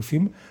 quando vi o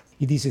filme,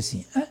 e disse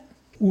assim,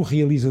 o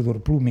realizador,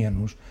 pelo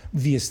menos,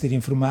 devia-se ter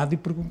informado e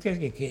perguntar,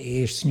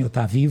 este senhor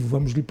está vivo,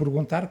 vamos lhe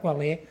perguntar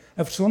qual é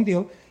a versão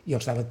dele. E ele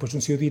estava depois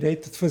no seu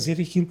direito de fazer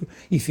aquilo,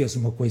 e fez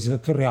uma coisa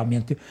que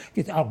realmente,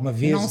 alguma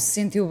vez... Não se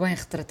sentiu bem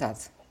retratado?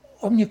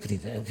 Oh, minha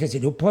querida, quer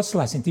dizer, eu posso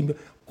lá sentir-me...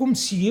 Como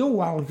se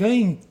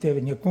alguém que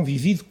tenha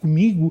convivido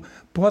comigo,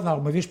 pode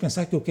alguma vez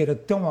pensar que eu era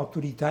tão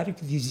autoritário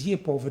que dizia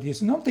para o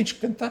Variações, não, tens que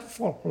cantar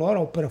folclore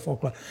ou para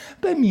folclore.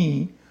 Para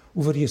mim,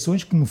 o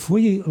Variações, que me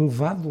foi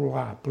levado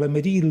lá pela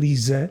Maria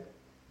Elisa,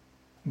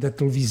 da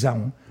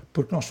televisão,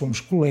 porque nós fomos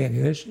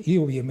colegas,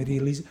 eu e a Maria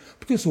Elisa,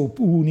 porque eu sou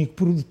o único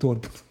produtor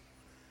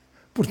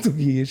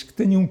português que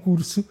tenha um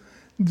curso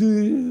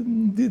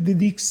de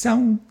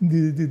dicção,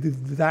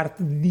 de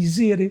arte de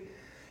dizer.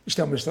 Isto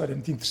é uma história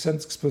muito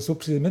interessante que se passou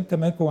precisamente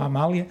também com a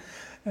Amália.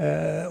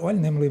 Olha,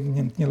 nem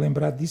me tinha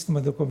lembrado disso,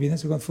 numa da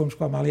convivência, quando fomos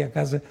com a Amália à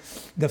casa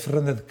da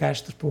Fernanda de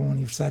Castro para um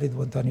aniversário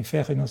do António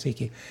Ferro e não sei o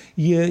quê.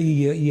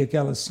 E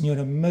aquela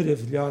senhora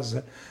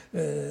maravilhosa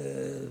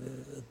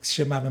que se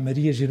chamava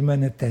Maria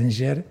Germana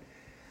Tanger,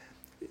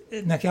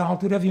 naquela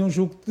altura havia um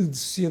jogo de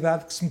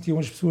sociedade que se metiam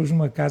as pessoas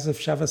numa casa,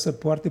 fechava-se a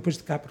porta e depois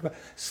de cá,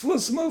 se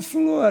fosse uma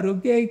flor,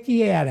 o que é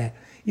que era?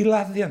 E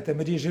lá dentro, a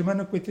Maria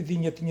Germana,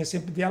 coitadinha, tinha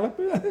sempre dela,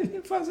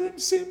 fazem-me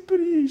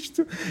sempre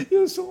isto,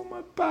 eu sou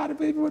uma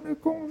parva e vou na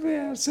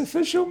conversa,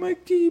 fecham-me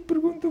aqui,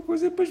 perguntam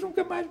coisa, depois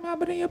nunca mais me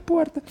abrem a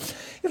porta.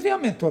 E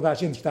realmente toda a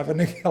gente estava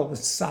naquela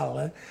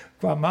sala,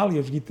 com a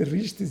Amália, os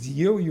guitarristas,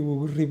 e eu e o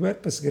Hugo Ribeiro,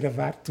 para se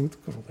gravar tudo,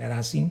 era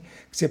assim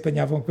que se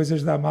apanhavam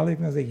coisas da Amália,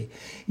 que não sei o quê.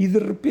 E de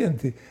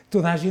repente,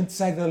 toda a gente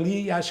sai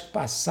dali, acho que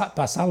para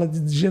a sala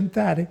de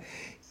jantar,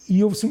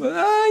 e ouve-se uma,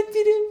 ai,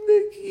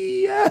 tirem-me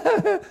daqui,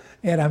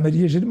 Era a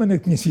Maria Germana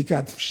que tinha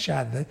ficado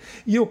fechada,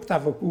 e eu que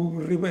estava com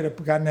o Ribeiro a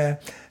pegar na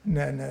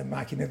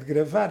máquina de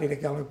gravar, era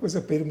aquela coisa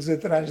para irmos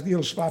atrás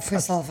deles. Lá foi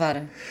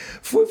salvar.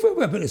 Foi,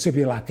 eu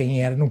sabia lá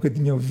quem era, nunca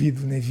tinha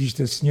ouvido nem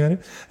visto a senhora,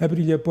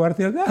 abri-lhe a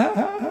porta e ele,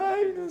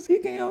 não sei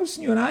quem é o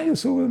senhor, eu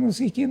sou, não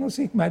sei o que, não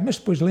sei o que mais, mas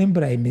depois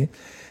lembrei-me,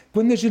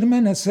 quando a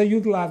Germana saiu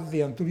de lá de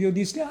dentro, e eu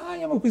disse,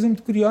 é uma coisa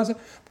muito curiosa,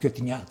 porque eu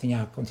tinha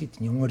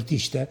um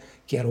artista,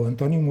 que era o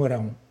António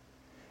Mourão,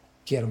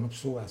 que era uma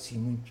pessoa assim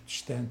muito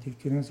distante e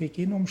que não sei o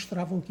quê, não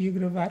mostrava o que ia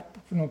gravar,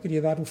 porque não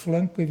queria dar o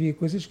flanco, porque havia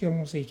coisas que ele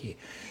não sei o quê.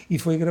 E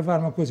foi gravar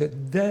uma coisa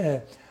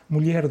da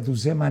mulher do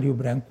Zé Mário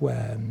Branco,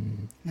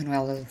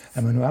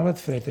 a Manuela de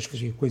Freitas, que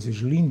fazia coisas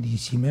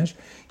lindíssimas,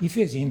 e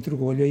fez, e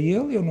entregou-lhe a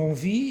ele, eu não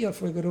vi, ele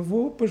foi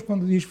gravou, depois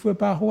quando diz que foi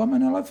para a rua, a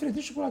Manuela de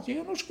Freitas chegou lá e disse,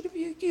 eu não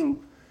escrevi aquilo.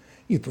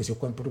 E depois eu,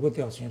 quando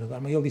perguntei ao senhor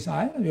Adorma, ele disse,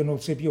 eu não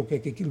sabia o que é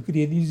que aquilo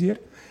queria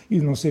dizer,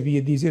 e não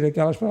sabia dizer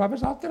aquelas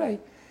palavras, alterei.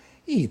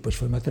 E depois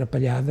foi uma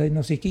atrapalhada e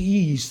não sei o quê.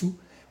 E isso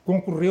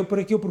concorreu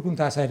para que eu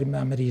perguntasse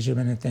à Maria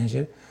Germana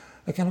Tanger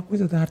aquela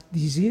coisa da arte de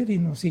dizer e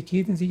não sei o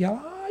quê. E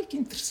ela, que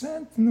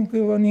interessante, nunca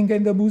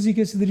ninguém da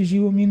música se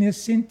dirigiu a mim nesse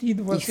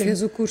sentido. E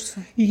fez o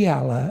curso. E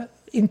ela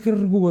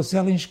encarregou-se,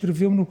 ela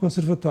inscreveu-me no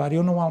conservatório.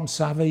 Eu não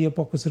almoçava, ia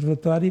para o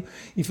conservatório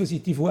e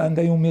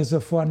andei um mês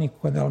afónico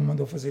quando ela me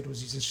mandou fazer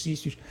os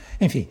exercícios.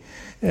 Enfim.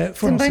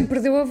 Também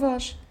perdeu a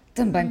voz.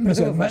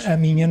 Mas a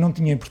minha não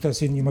tinha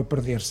importância nenhuma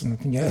perder-se, não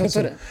tinha.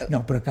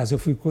 Não, por acaso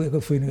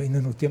eu fui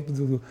ainda no tempo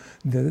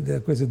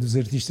da coisa dos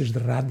artistas de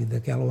rádio,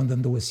 daquela onde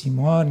andou a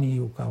Simone e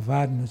o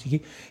Calvário, não sei o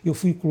quê. Eu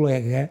fui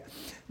colega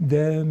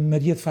da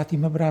Maria de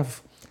Fátima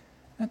Bravo.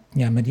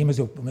 Tinha a Maria, mas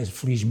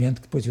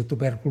felizmente depois eu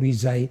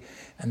tuberculizei,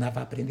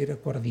 andava a aprender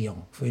acordeão,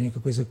 que foi a única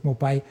coisa que o meu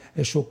pai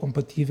achou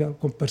compatível,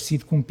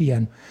 parecido com um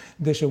piano.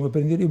 Deixou-me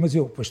aprender, mas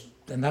eu depois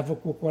andava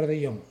com o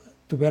acordeão,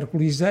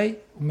 tuberculizei,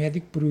 o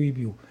médico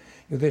proibiu.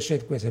 Eu deixei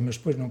de coisa, mas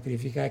depois não queria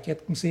ficar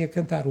quieto, comecei a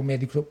cantar. O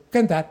médico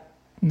cantar,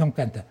 não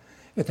canta.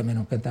 Eu também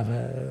não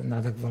cantava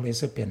nada que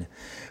valesse a pena.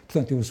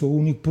 Portanto, eu sou o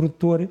único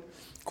produtor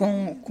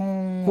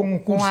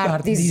com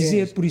arte de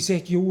dizer. Por isso é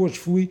que eu hoje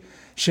fui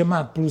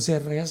chamado pelo Zé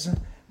Reza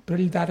para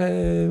lhe dar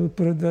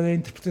a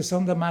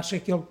interpretação da marcha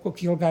que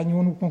ele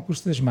ganhou no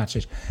concurso das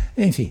marchas.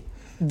 Enfim.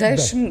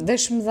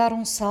 Deixe-me dar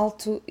um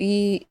salto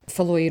e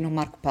falou aí no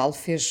Marco Paulo,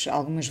 fez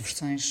algumas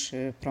versões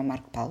para o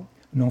Marco Paulo?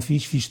 Não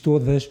fiz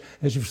todas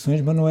as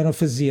versões, mas não era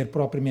fazer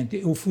propriamente.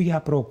 Eu fui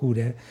à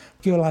procura,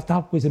 porque eu lá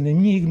tal coisa, na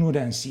minha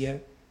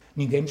ignorância,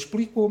 ninguém me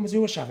explicou, mas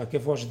eu achava que a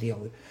voz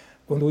dele,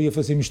 quando eu ia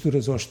fazer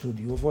misturas ao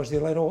estúdio, a voz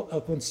dele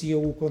acontecia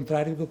o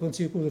contrário do que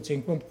acontecia com os outros,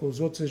 enquanto com os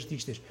outros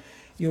artistas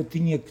eu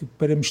tinha que,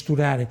 para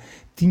misturar,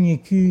 tinha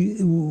que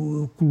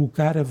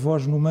colocar a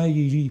voz no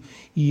meio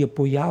e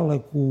apoiá-la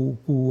com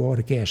a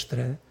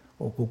orquestra,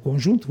 ou com o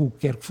conjunto, o que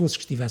quer que fosse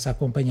que estivesse a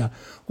acompanhar.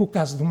 Com o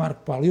caso do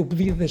Marco Paulo, eu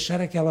podia deixar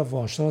aquela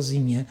voz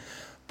sozinha,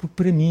 porque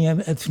para mim a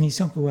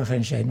definição que eu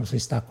arranjei, não sei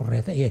se está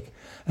correta, é que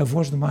a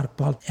voz do Marco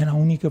Paulo era a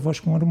única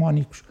voz com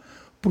harmónicos,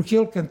 porque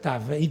ele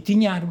cantava e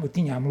tinha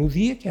a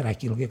melodia, que era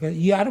aquilo que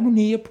e a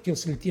harmonia, porque ele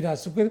se lhe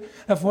tirasse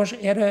a voz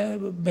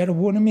era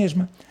boa na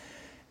mesma.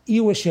 E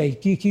eu achei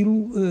que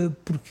aquilo,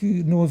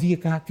 porque não havia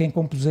cá quem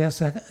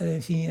compusesse,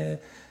 enfim,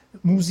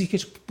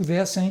 músicas que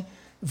pudessem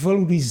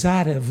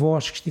valorizar a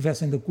voz, que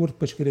estivessem de acordo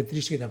com as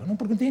características que dava. Não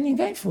perguntei a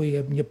ninguém, foi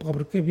a minha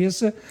pobre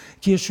cabeça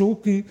que achou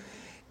que...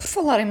 Por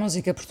falar em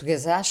música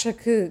portuguesa, acha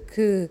que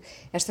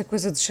esta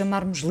coisa de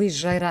chamarmos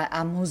ligeira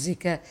à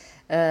música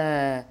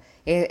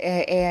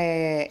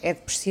é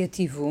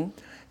depreciativo?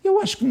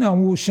 Eu acho que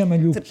não,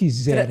 chama-lhe o que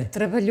quiser.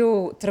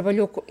 Trabalhou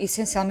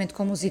essencialmente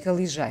com música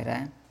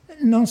ligeira?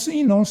 Não,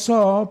 sim, não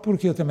só,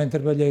 porque eu também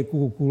trabalhei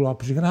com o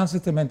Lopes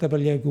Graça, também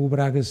trabalhei com o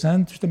Braga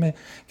Santos, também,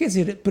 quer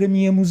dizer, para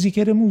mim a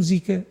música,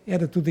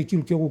 era tudo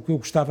aquilo que eu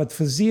gostava de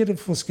fazer,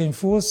 fosse quem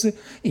fosse.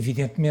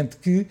 Evidentemente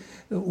que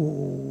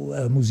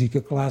a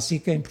música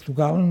clássica em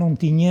Portugal não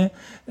tinha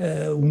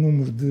o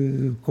número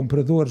de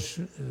compradores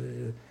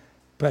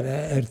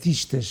para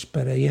artistas,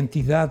 para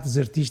entidades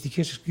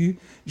artísticas que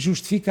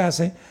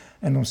justificassem,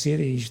 a não ser,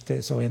 isto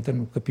só entra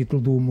no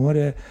capítulo do humor,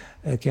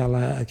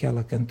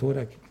 aquela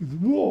cantora que diz,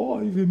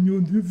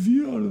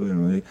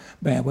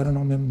 bem, agora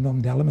não lembro o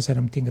nome dela, mas era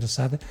muito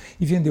engraçada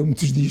e vendeu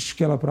muitos discos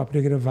que ela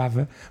própria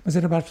gravava, mas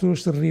era para as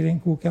pessoas se rirem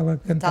com o que ela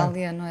cantava.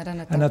 Natália, não era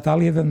Natália? A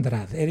Natália de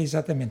Andrade, era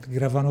exatamente, que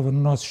gravava no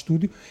nosso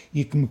estúdio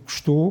e que me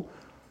custou.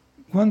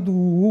 Quando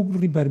o Hugo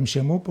Ribeiro me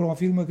chamou para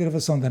ouvir uma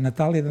gravação da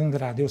Natália de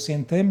Andrade, eu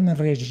sentei-me na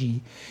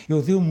regi,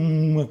 eu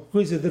dei-me uma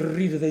coisa de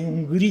rir, dei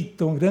um grito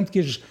tão grande que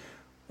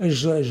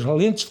as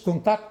lentes de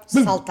contacto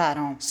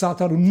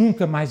saltaram,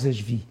 nunca mais as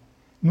vi.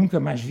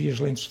 Nunca mais vi as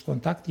lentes de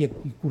contacto e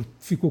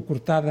ficou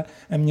cortada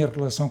a minha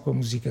relação com a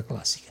música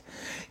clássica.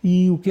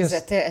 E o que Mas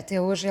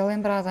até hoje é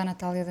lembrada a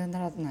Natália de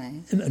Andrade, não é?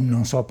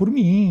 Não só por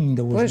mim,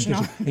 ainda hoje.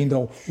 Pois não.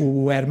 Ainda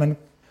o Herman,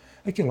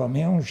 aquele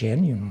homem é um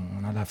gênio, não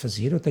há nada a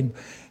fazer.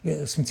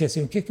 Se me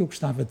dissessem o que é que eu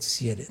gostava de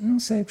ser, não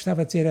sei, eu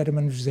gostava de ser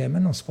Hermano José,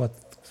 mas não se pode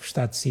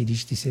gostar de ser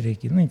isto e ser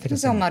aquilo, não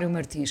interessa. Mas é o Mário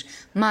Martins.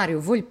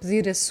 Mário, vou-lhe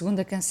pedir a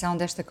segunda canção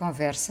desta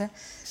conversa.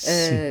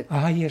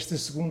 E esta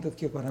segunda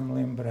que agora me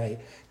lembrei,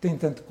 tem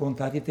tanto que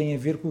contar e tem a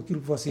ver com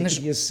aquilo que você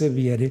queria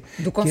saber.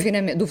 Do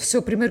confinamento, do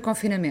seu primeiro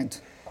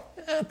confinamento.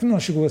 Que não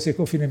chegou a ser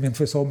confinamento,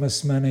 foi só uma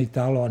semana e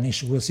tal, ou nem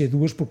chegou a ser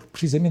 2, porque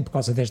precisamente por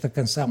causa desta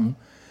canção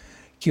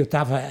que eu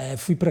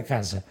fui para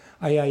casa,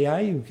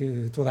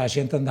 que toda a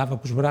gente andava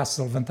com os braços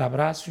a levantar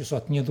braços, eu só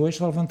tinha 2,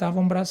 só levantava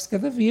um braço de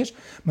cada vez,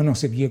 mas não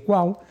sabia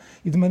qual,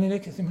 e de maneira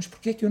que eu disse, mas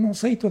porquê é que eu não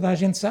sei? Toda a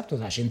gente sabe,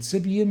 toda a gente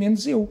sabia,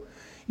 menos eu.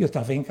 Eu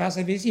estava em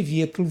casa às vezes e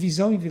via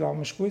televisão e via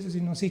algumas coisas e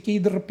não sei o quê, e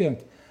de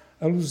repente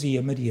a Luzia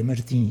Maria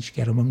Martins,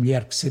 que era uma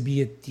mulher que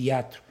sabia de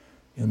teatro,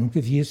 eu nunca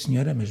vi a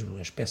senhora, mas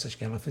as peças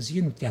que ela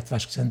fazia no Teatro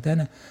Vasco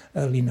Santana,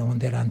 ali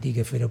onde era a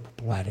antiga Feira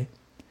Popular,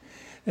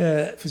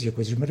 fazia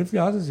coisas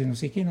maravilhosas e não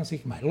sei o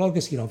que mais. Logo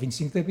a seguir ao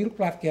 25 de Abril,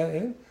 claro que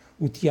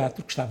o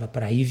teatro, que estava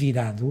para aí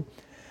virado,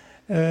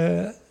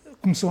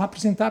 começou a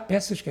apresentar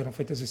peças que eram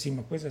feitas assim,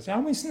 uma coisa assim,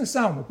 uma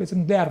encenação, uma coisa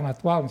moderna,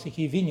 atual, não sei o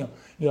que, e vinham,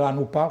 e lá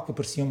no palco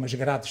apareciam umas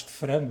grades de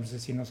frangos,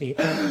 assim, não sei,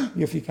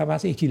 e eu ficava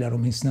assim, aquilo era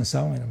uma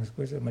encenação, era uma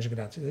coisa, umas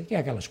grades,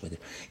 aquelas coisas.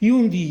 E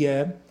um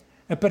dia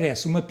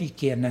aparece uma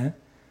pequena,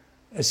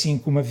 assim,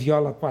 com uma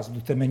viola quase do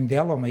tamanho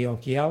dela, ou maior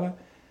que ela,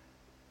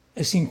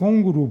 assim, com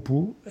um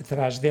grupo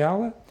atrás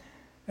dela,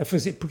 a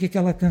fazer, porque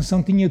aquela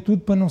canção tinha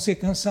tudo para não ser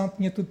canção,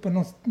 tinha tudo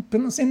para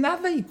não ser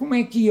nada, e como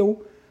é que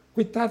eu,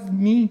 coitado de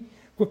mim,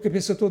 com a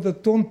cabeça toda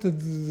tonta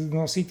de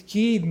não sei de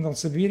quê, de não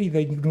saber, e da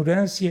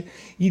ignorância,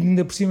 e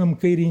ainda por cima me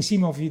cair em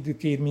cima, ouvi de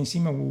cair-me em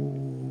cima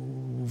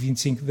o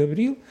 25 de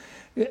Abril,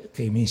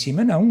 caiu-me em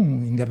cima não,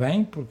 ainda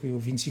bem, porque o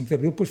 25 de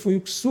Abril depois foi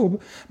o que se soube,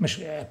 mas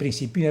a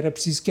princípio era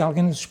preciso que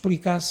alguém nos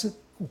explicasse,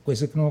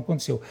 coisa que não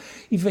aconteceu.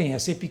 E vem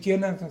essa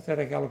pequena,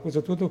 era aquela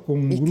coisa toda com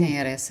um grupo. E quem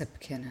era essa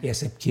pequena?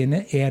 Essa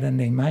pequena era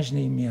nem mais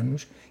nem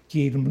menos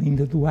que a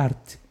Irmelinda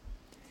Duarte.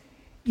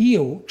 E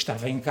eu, que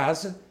estava em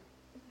casa,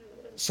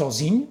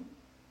 sozinho,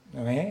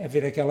 não é? A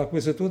ver aquela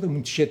coisa toda,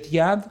 muito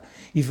chateado,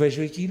 e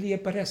vejo aquilo e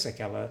aparece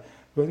aquela...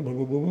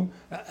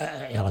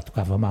 Ela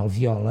tocava mal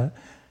viola,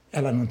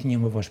 ela não tinha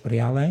uma voz para ir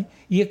além,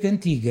 e a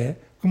cantiga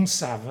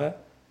começava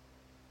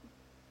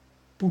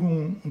por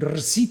um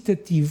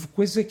recitativo,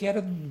 coisa que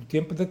era do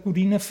tempo da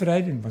Corina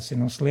Freire. Você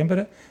não se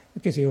lembra?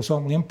 Quer dizer, eu só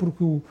me lembro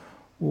porque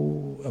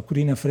a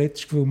Corina Freire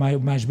escreveu o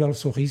mais belo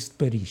sorriso de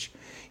Paris.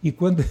 E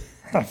quando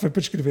foi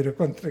para escrever a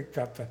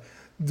contracapa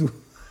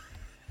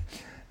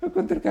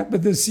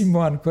da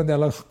Simone, quando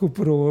ela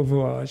recuperou a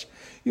voz,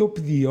 eu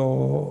pedi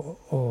ao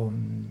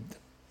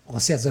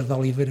César de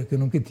Oliveira, que eu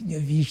nunca tinha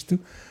visto,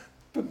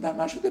 para me dar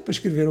uma ajuda para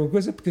escrever uma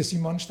coisa, porque a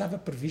Simone estava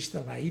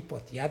prevista lá aí para o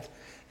teatro.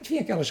 Enfim,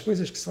 aquelas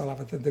coisas que se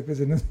falava tanta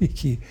coisa, não sei o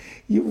quê.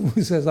 E o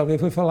César Oliveira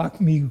foi falar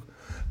comigo,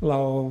 lá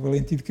ao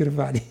Valentim de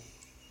Carvalho.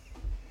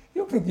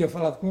 Eu não tinha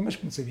falado com ele, mas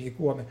como sabia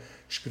que o homem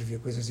escrevia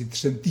coisas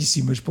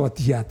interessantíssimas para o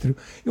teatro,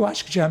 eu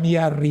acho que já me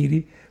ia a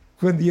rir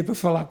quando ia para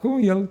falar com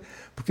ele,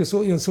 porque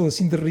eu sou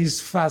assim de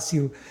riso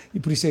fácil, e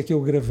por isso é que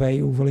eu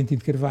gravei. O Valentim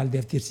de Carvalho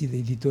deve ter sido a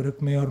editora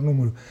com o maior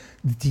número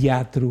de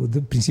teatro,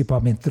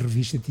 principalmente de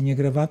revista, tinha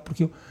gravado,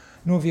 porque eu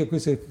não havia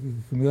coisa que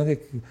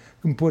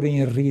me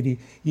porem a rir,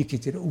 e quer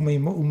dizer,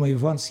 uma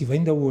Ivone Silva,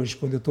 ainda hoje,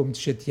 quando eu estou muito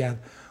chateado,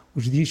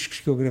 os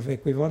discos que eu gravei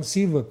com a Ivone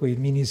Silva, com a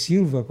Hermínia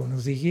Silva, com não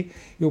sei o quê,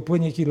 eu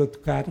ponho aquilo a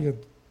tocar e eu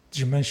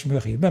desmancho-me a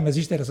rir. Bem, mas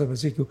isto era só para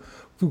dizer que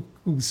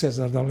o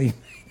César de Oliveira...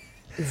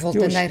 O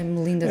voltaneiro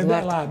Melinda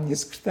Duarte. Lá, a minha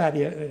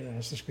secretária,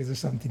 estas coisas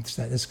são muito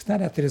interessantes. A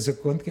secretária, a Teresa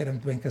Conte, que era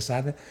muito bem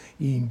caçada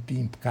e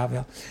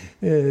impecável,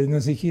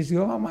 não sei o que, disse,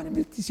 Mário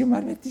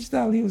Martins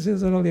está ali, o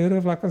César Oliveira,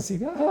 vai lá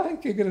consigo.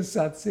 Que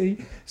engraçado, saí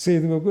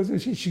de uma coisa,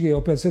 cheguei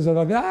ao pé do César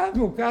Oliveira,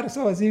 meu caro,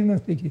 sozinho,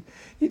 não sei o quê.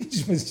 E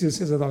diz, mas o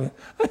César Oliveira,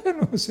 eu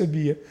não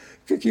sabia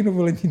que aqui no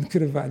Valentim de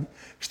Carvalho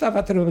estava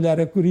a trabalhar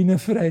a Corina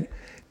Freire.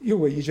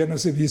 Eu aí já não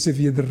sabia se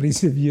havia de rir,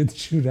 se havia de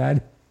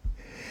chorar.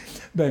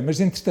 Bem, mas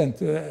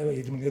entretanto, a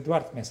Irmelinda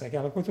Duarte começa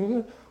aquela coisa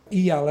toda,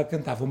 e ela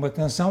cantava uma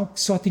canção que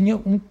só tinha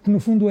que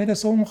no fundo era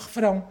só um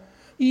refrão.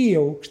 E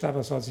eu, que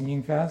estava sozinho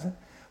em casa,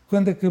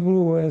 quando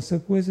acabou essa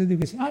coisa,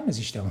 digo assim, mas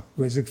isto é uma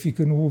coisa que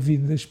fica no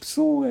ouvido das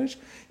pessoas,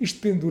 isto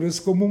pendura-se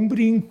como um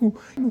brinco.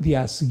 No dia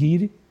a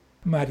seguir,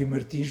 Mário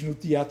Martins no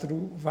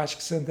Teatro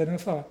Vasco Santana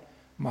fala.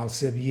 Mal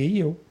sabia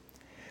eu.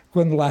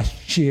 Quando lá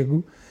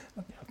chego,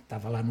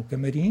 estava lá no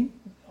camarim,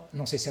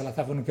 não sei se ela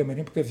estava no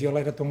camarim, porque a viola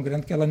era tão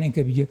grande que ela nem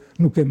cabia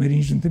no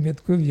camarim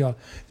juntamente com a viola.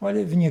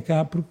 Olha, vinha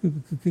cá porque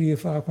queria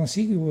falar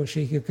consigo, eu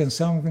achei que a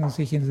canção, não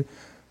sei o que,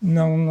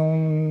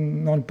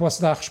 não lhe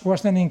posso dar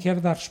resposta, nem quero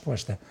dar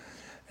resposta.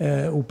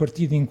 O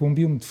partido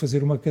incumbiu-me de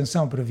fazer uma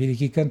canção para vir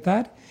aqui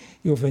cantar,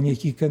 eu venho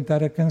aqui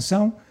cantar a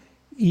canção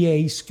e é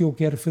isso que eu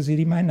quero fazer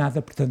e mais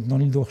nada, portanto não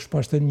lhe dou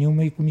resposta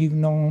nenhuma e comigo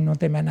não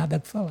tem mais nada a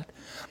falar.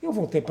 Eu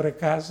voltei para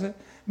casa,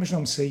 mas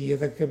não me saía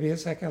da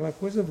cabeça aquela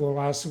coisa, vou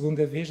lá a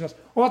segunda vez,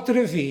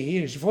 outra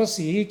vez,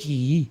 você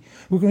aqui,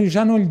 eu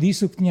já não lhe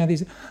disse o que tinha a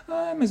dizer,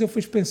 mas eu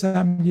fui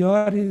pensar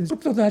melhor,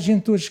 porque toda a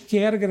gente hoje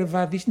quer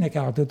gravar discos,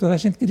 naquela altura toda a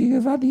gente queria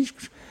gravar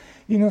discos,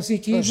 e não sei o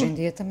quê. Hoje em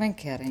dia também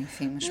querem,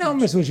 enfim.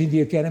 Mas hoje em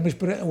dia querem, mas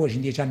hoje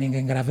em dia já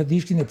ninguém grava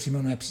discos, ainda por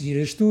cima não é preciso ir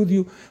a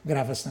estúdio,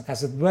 grava-se na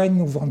casa de banho,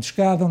 no vão de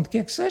escada, onde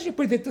quer que seja, e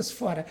depois deita-se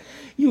fora.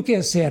 E o que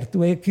é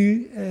certo é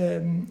que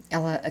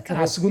ela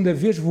acabou... à segunda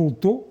vez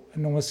voltou a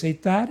não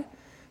aceitar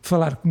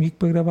falar comigo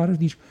para gravar os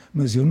discos,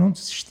 mas eu não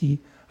desisti.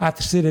 À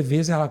terceira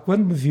vez, ela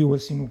quando me viu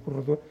assim no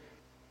corredor,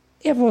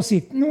 é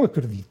você, não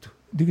acredito.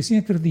 Digo assim,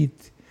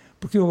 acredite,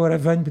 porque eu agora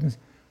venho,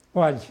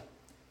 olha,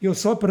 eu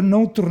só para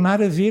não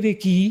tornar a ver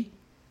aqui,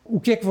 o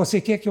que é que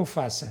você quer que eu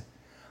faça?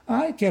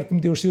 Quero que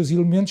me dê os seus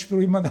elementos para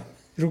eu ir mandar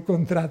o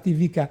contrato e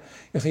vir cá.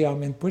 E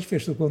realmente depois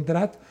fez-se o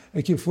contrato,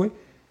 aquilo foi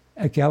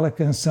aquela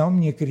canção,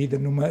 minha querida,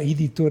 numa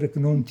editora que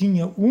não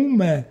tinha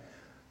uma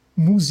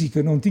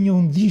música, não tinha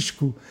um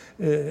disco,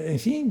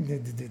 enfim,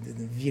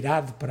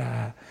 virado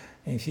para,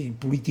 enfim,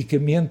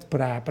 politicamente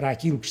para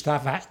aquilo que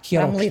estava...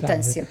 para a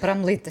militância.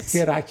 Que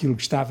era aquilo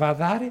que estava a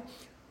dar.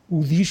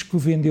 O disco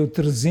vendeu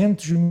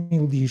 300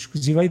 mil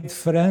discos e veio de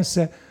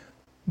França,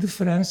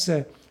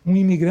 um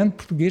imigrante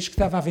português que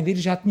estava a vender e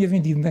já tinha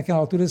vendido naquela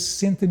altura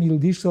 60 mil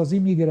discos aos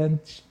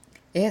imigrantes.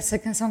 É essa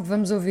canção que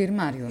vamos ouvir,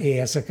 Mário? É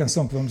essa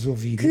canção que vamos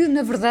ouvir. Que,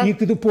 na verdade... E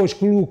que depois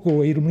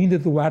colocou a Irmelinda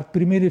Duarte,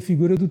 primeira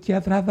figura do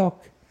teatro ad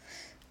hoc.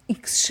 E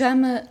que se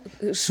chama...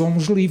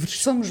 Somos Livres.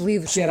 Somos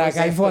Livres. Que era a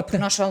gaivota. Porque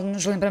nós só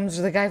nos lembramos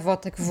da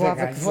gaivota que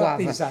voava, que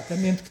voava.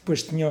 Exatamente, que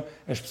depois tinham,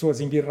 as pessoas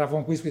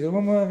embirravam com isso, diziam,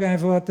 uma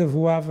gaivota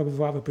voava,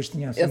 depois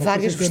tinha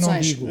várias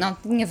versões. Não,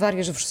 tinha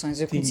várias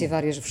versões, eu conheci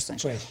várias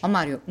versões.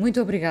 Mário,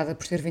 muito obrigada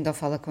por ter vindo ao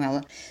Fala com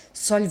ela.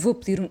 Só lhe vou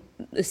pedir,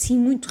 assim,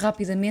 muito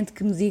rapidamente,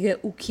 que me diga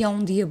o que é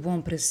um dia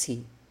bom para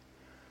si.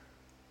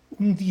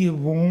 Um dia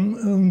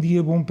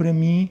bom para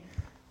mim,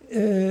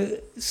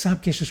 sabe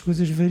que estas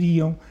coisas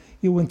variam.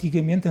 Eu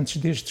antigamente, antes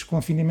deste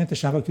desconfinamento,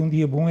 achava que um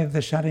dia bom é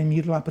deixarem-me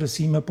ir lá para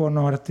cima, para o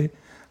norte,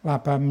 lá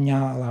para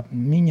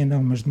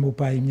mas do meu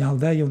pai, a minha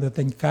aldeia, onde eu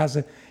tenho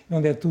casa,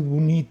 onde é tudo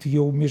bonito e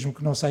eu mesmo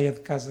que não saia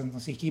de casa, não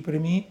sei o quê, para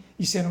mim,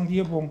 isso era um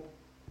dia bom.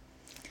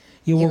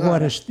 E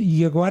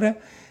agora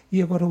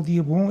o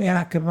dia bom era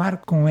acabar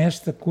com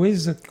esta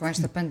coisa... Com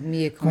esta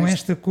pandemia. Com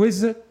esta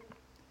coisa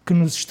que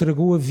nos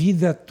estragou a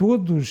vida a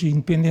todos,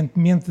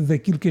 independentemente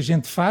daquilo que a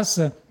gente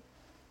faça...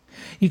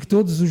 E que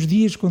todos os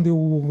dias, quando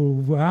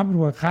eu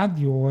abro a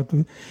rádio,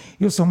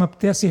 eu só me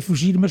apetece é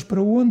fugir, mas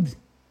para onde?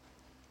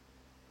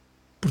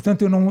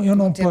 Portanto, eu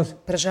não posso...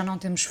 Para já não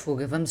temos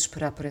fuga, vamos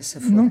esperar por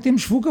essa fuga. Não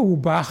temos fuga, o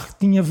Barre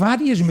tinha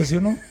várias, mas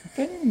eu não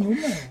tenho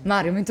nenhuma.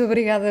 Mário, muito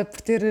obrigada por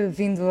ter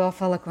vindo ao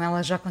Fala com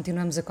ela, já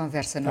continuamos a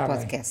conversa no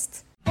podcast.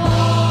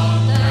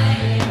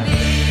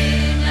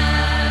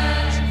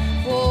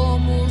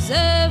 Fomos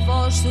a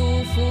voz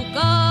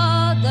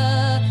sufocada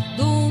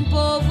de um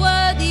povo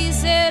a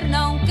dizer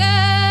não quero.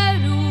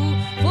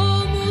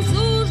 Fomos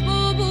os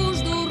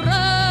bobos do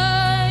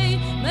rei,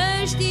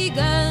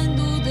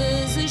 mastigando o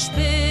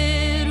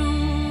desespero.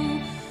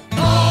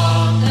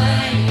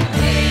 Voltem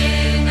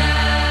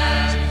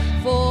penas.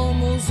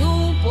 Fomos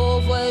um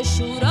povo a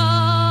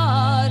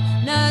chorar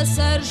na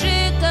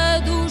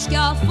sarjeta dos que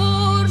à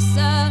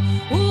força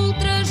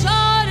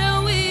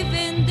ultrajaram e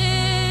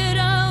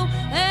venderam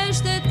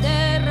esta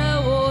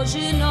terra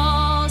hoje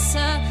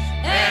nossa,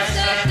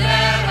 esta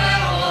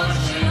terra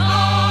hoje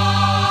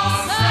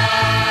nossa.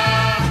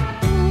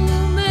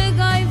 Uma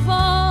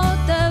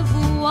gaivota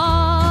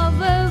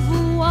voava,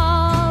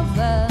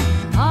 voava,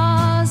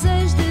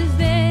 asas de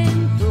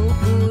vento,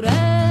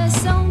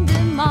 coração de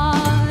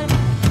mar.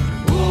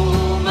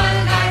 Uma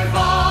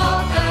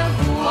gaivota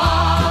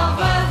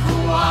voava,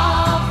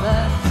 voava,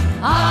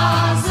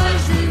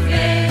 asas de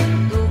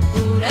vento,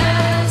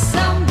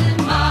 coração de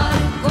mar.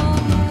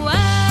 Como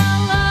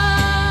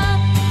ela,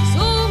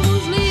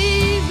 somos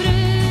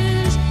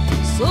livres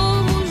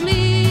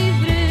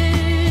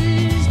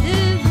de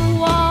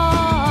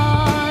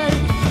voar.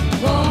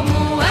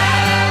 Como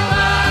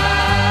ela,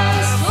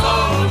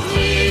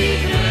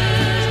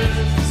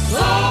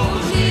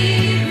 somos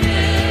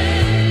livres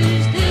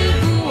de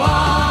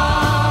voar.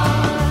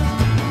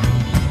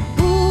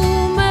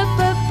 Uma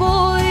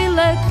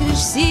papoila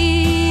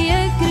crescia,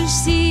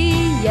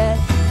 crescia,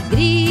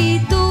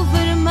 grito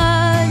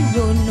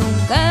vermelho num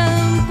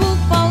campo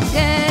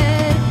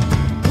qualquer.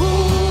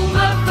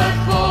 Uma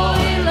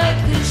papoila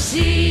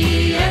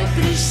crescia,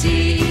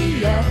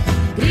 crescia,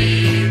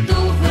 grito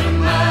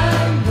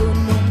vermelho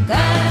num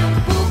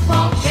campo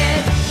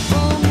qualquer.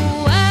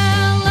 Como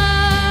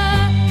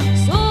ela,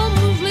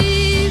 somos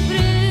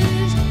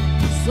livres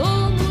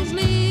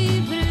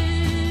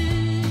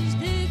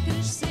de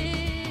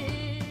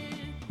crescer.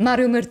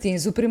 Mário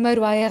Martins, o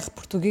primeiro AR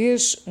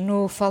português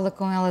no Fala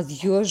com ela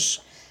de hoje.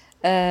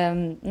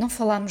 Não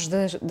falámos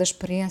da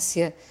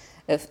experiência,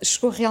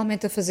 chegou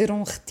realmente a fazer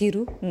um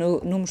retiro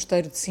no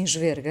mosteiro de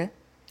Sinsverga?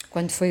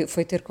 Quando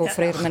foi ter com o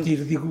Frei Hermano?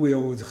 Retiro,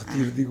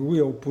 digo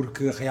eu,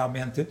 porque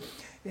realmente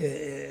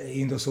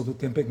ainda sou do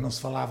tempo em que não se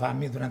falava a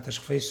mim durante as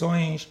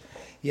refeições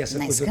e essa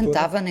nem coisa se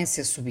cantava, toda. Nem se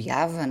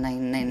assobiava,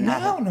 nem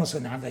nada. Não sei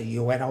nada. E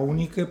eu era a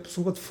única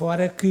pessoa de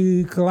fora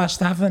que lá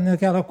estava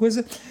naquela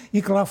coisa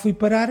e que lá fui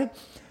parar.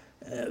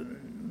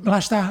 Lá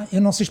está,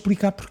 eu não sei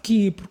explicar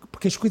porquê,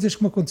 porque as coisas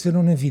que me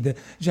aconteceram na vida,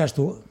 já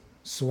estou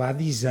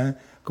suadizã,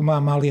 como a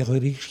Amália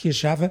Rodrigues, que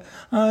achava,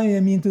 a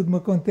mim tudo me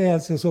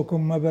acontece, eu sou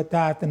como uma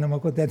batata, não me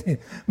acontece.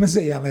 Mas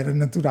aí ela era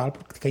natural,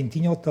 porque quem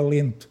tinha o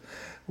talento,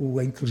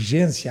 a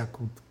inteligência,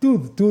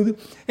 tudo,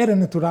 era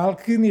natural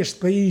que neste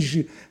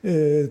país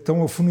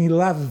tão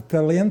afunilado de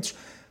talentos,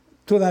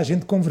 toda a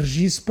gente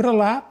convergisse para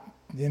lá,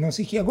 eu não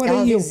sei o que. Agora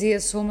ela dizia,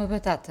 sou uma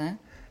batata, hein?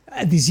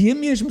 Dizia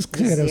mesmo,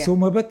 que era, sou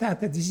uma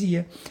batata,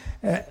 dizia.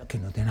 Que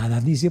não tem nada a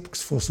dizer, porque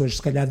se fosse hoje,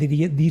 se calhar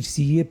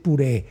dir-se-ia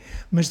puré.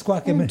 Mas de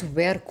qualquer maneira...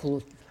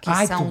 tubérculo,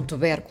 um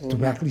tubérculo.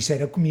 Tubérculo, isso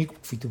era comigo,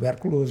 porque fui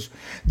tuberculoso.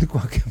 De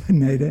qualquer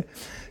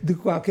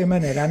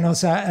maneira, a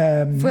nossa...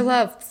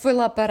 Foi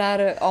lá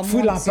parar ao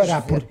Fui lá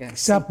parar, porque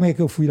sabe como é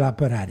que eu fui lá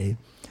parar?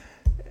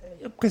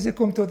 Quer dizer,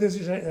 como todas,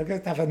 eu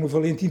estava no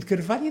Valentim de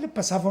Carvalho e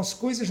passavam-se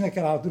coisas,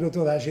 naquela altura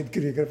toda a gente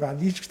queria gravar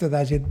discos, toda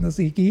a gente não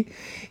sei o quê,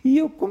 e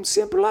eu, como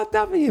sempre, lá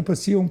estava, e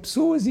apareciam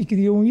pessoas e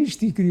queriam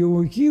isto e queriam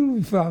aquilo,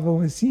 e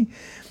falavam assim.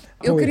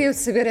 Eu queria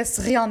saber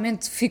se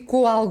realmente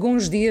ficou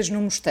alguns dias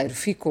no mosteiro,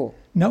 ficou?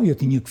 Não, eu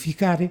tinha que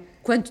ficar.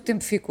 Quanto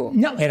tempo ficou?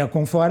 Não, era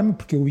conforme,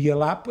 porque eu ia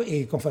lá,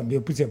 conforme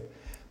eu, por exemplo,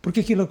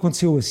 porque aquilo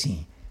aconteceu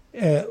assim.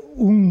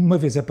 Uma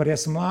vez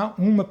aparece-me lá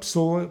uma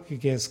pessoa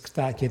que é a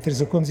secretária, que é a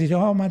Teresa Condes, e diz,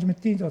 Mário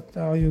Martins,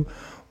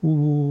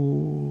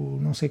 o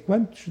não sei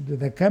quantos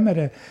da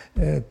Câmara,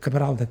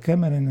 Cabral da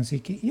Câmara, não sei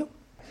o quê.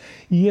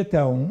 E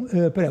então,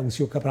 o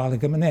senhor Cabral da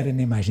Câmara não era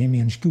nem mais nem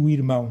menos que o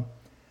irmão,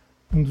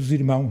 um dos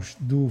irmãos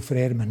do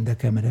Frei Hermano da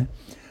Câmara,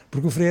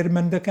 porque o Frei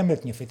Hermano da Câmara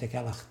tinha feito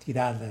aquela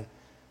retirada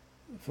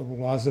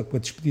fabulosa com a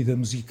despedida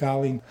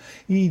musical e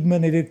de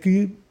maneira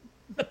que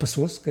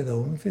passou-se, cada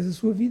um fez a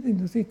sua vida e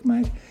não sei o que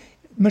mais.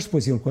 Mas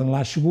depois ele, quando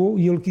lá chegou,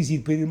 e ele quis ir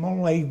para o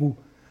irmão leigo.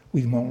 O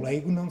irmão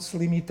leigo não se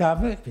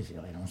limitava, ele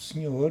era um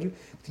senhor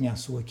que tinha a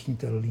sua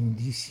quinta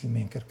lindíssima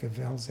em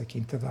Carcavelos, a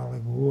Quinta da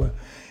Lagoa,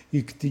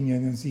 e que tinha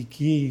não sei o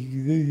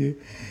quê,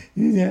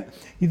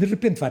 e de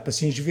repente vai para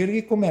Sensverga,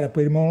 e como era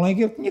para o irmão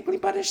leigo, ele tinha que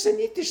limpar as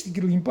sanitas, tinha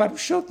que limpar o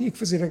chão, tinha que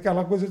fazer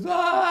aquela coisa,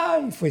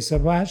 e foi-se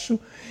abaixo,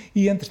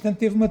 e entretanto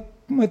teve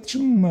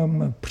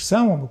uma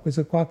pressão, uma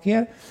coisa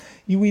qualquer,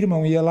 e o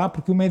irmão ia lá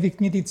porque o médico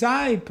tinha dito,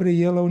 para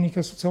ele a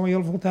única solução é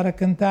ele voltar a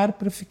cantar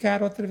para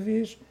ficar outra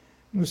vez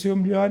no seu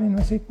melhor e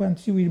não sei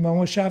quantos. E o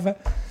irmão achava,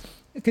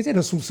 quer dizer,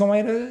 a solução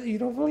era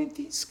ir ao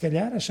Valentim, se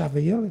calhar, achava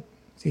ele, não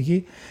sei o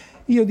quê.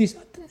 E eu disse,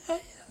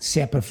 se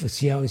é para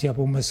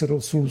uma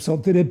solução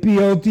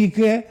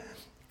terapêutica,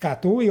 cá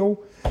estou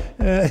eu.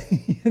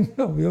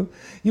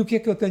 E o que é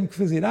que eu tenho que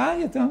fazer?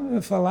 Então,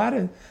 a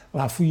falar,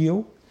 lá fui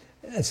eu,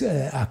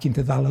 à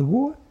Quinta da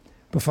Lagoa,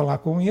 para falar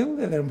com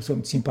ele era uma pessoa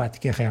muito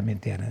simpática,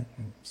 realmente era.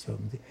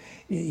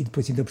 E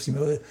depois, ainda por cima,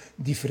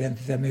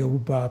 diferente da minha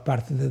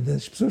parte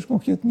das pessoas com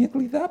quem eu tinha que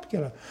lidar, porque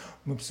era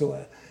uma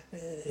pessoa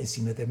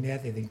acima da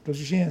média, de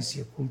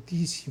inteligência,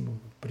 cultíssimo,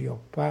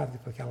 preocupado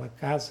com aquela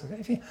casa,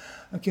 enfim,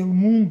 aquele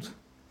mundo.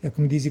 É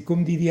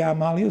como diria a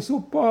Amália, eu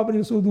sou pobre,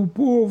 eu sou do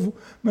povo,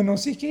 mas não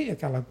sei o quê,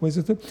 aquela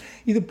coisa toda.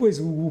 E depois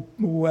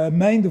a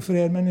mãe do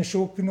Frei Hermano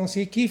achou que não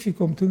sei o quê,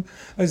 ficou-me tudo,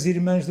 as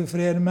irmãs do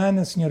Frei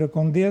Hermano, a senhora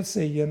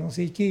Condessa e a não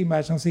sei o quê, e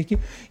mais não sei o quê.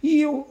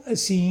 E eu,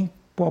 assim,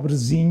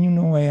 pobrezinho,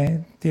 não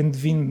é, tendo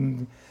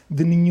vindo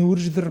de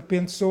Ninhures, de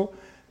repente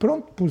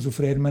pronto, pus o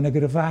Frei Hermano a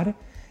gravar,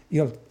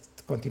 ele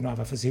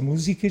continuava a fazer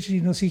músicas e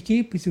não sei o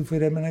quê, pus o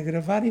Frei Hermano a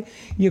gravar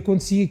e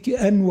acontecia que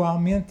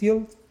anualmente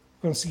ele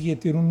conseguia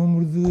ter um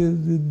número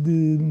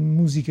de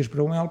músicas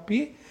para um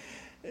LP,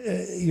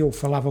 eu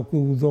falava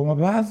com o Dom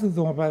Abade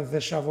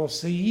deixava-o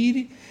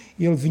sair,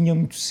 ele vinha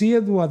muito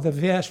cedo, ou da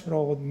véspera,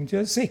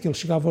 sei que ele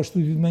chegava ao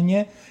estúdio de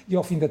manhã e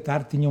ao fim da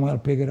tarde tinha um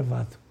LP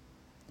gravado.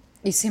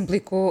 Isso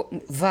implicou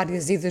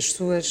várias idas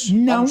suas?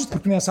 Não,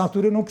 porque nessa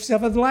altura eu não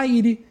precisava de lá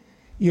ir.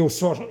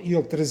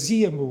 Ele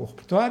trazia-me o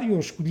repertório, eu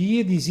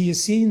escolhia, dizia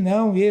sim,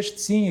 não, este,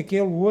 sim,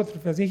 aquele, o outro,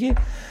 fazia aquilo,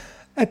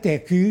 até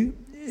que...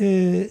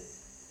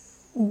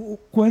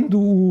 quando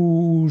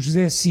o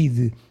José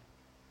Cid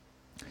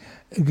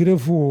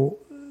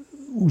gravou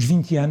os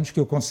 20 anos, que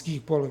eu consegui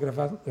pô-lo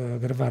a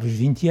gravar os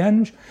 20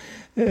 anos,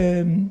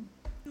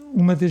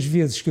 uma das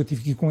vezes que eu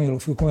tive que ir com ele,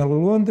 fui com ele a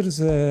Londres,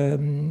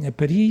 a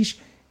Paris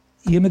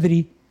e a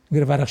Madrid,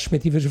 gravar as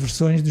respectivas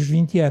versões dos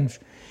 20 anos.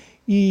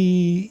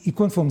 E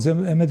quando fomos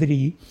a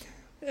Madrid,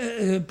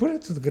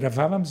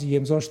 gravávamos,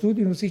 íamos ao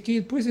estúdio, não sei o quê,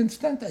 e depois,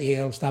 entretanto,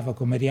 ele estava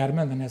com a Maria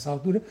Armanda nessa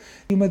altura,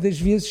 e uma das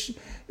vezes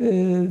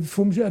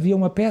havia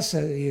uma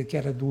peça que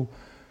era do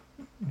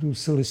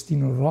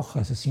Celestino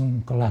Rojas, assim,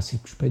 um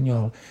clássico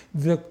espanhol,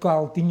 da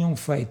qual tinham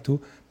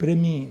feito, para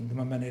mim, de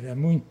uma maneira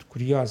muito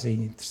curiosa e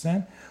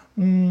interessante,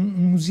 um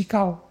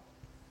musical.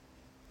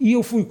 E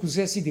eu fui com o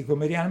Zé Cid e com a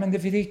Maria Armanda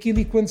ver aquilo,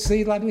 e quando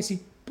saí lá, eu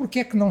disse, porquê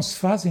é que não se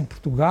faz em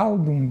Portugal,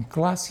 de um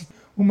clássico,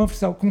 uma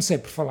versão. Comecei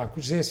por falar com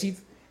o José Cid,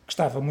 que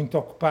estava muito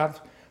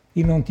ocupado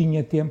e não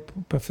tinha tempo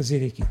para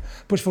fazer aquilo.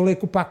 Depois falei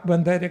com o Paco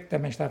Bandeira, que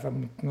também estava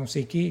muito não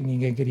sei o quê, e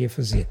ninguém queria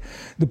fazer.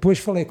 Depois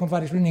falei com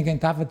vários, ninguém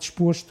estava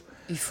disposto.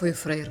 E foi o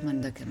Frei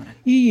Hermano da Câmara.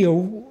 E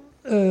eu,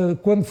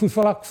 quando fui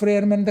falar com o Frei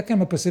Hermano da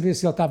Câmara para saber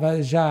se ele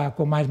estava já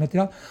com mais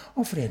material,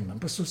 Frei Hermano,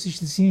 passou-se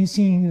isto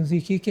assim, não sei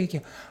o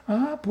que.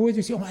 Pois,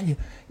 eu disse, olha,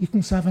 e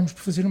começávamos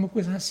por fazer uma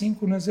coisa assim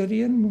com o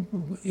Nazareno.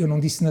 Eu não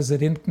disse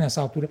Nazareno, porque nessa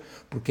altura,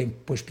 porque quem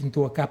depois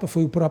pintou a capa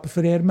foi o próprio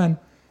Frei Hermano.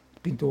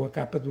 Pintou a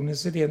capa do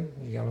Nazareno,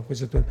 e aquela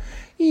coisa toda.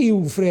 E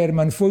o Frei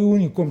Hermano foi o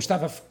único, como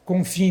estava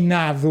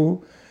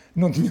confinado,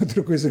 não tinha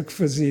outra coisa que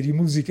fazer, e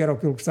música era o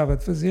que ele gostava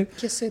de fazer.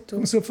 Que aceitou.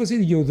 Começou a fazer,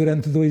 e eu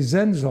durante 2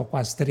 anos, ou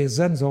quase 3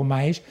 anos, ou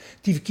mais,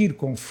 tive que ir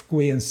com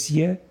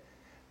frequência,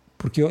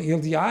 porque ele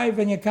dizia,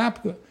 venha cá,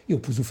 porque eu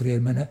pus o Frei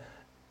Hermano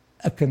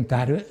a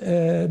cantar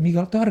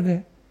Miguel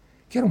Torga,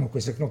 que era uma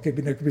coisa que não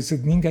cabia na cabeça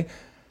de ninguém,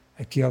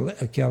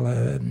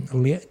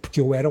 porque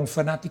eu era um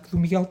fanático do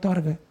Miguel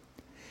Torga.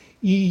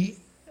 E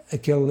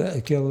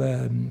aquele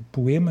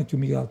poema que o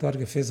Miguel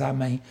Torga fez à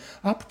mãe,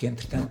 porque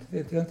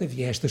entretanto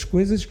havia estas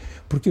coisas,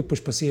 porque eu depois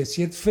passei a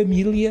ser de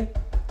família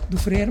do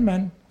Frei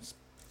Hermano.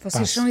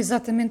 Vocês são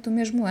exatamente do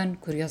mesmo ano,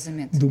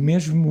 curiosamente. Do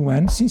mesmo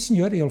ano, sim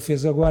senhor, ele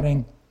fez agora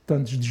em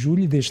tantos de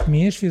julho deste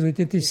mês, fez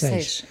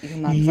 86. E o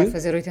Mário vai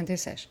fazer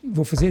 86.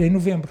 Vou fazer em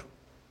novembro.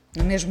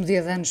 No mesmo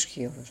dia de anos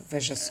que eu,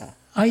 veja só.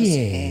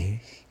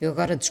 Eu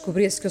agora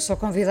descobri-se que eu só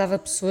convidava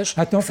pessoas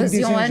que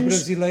faziam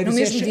anos no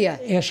mesmo dia.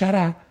 É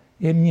xará.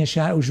 É a minha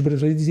xará. Os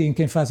brasileiros dizem que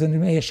quem faz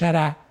anos é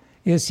xará.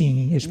 É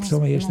assim, a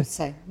expressão é esta. Não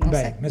sei.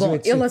 Mas bom,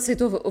 ele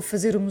aceitou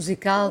fazer o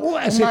musical.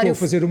 Aceitou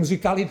fazer o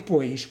musical e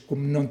depois,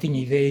 como não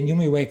tinha ideia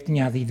nenhuma, eu é que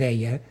tinha a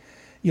ideia,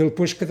 ele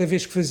depois cada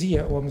vez que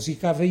fazia, ou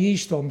musicava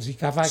isto, ou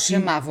musicava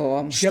aquilo. Chamava-o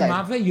ao mosteiro.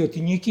 Chamava e eu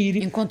tinha que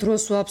ir. Encontrou a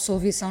sua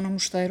absolvição no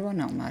mosteiro ou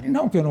não, Mário?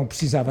 Não, que eu não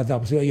precisava de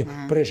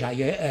absolvição. Para já,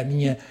 a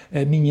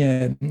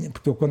minha...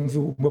 Porque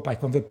o meu pai,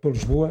 quando veio para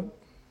Lisboa,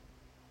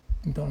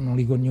 então não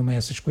ligou nenhuma a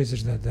essas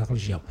coisas da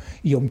religião.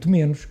 E eu muito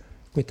menos,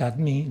 coitado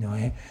de mim, não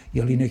é? E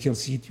ali naquele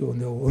sítio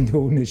onde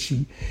eu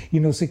nasci,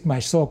 e não sei o que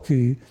mais. Só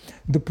que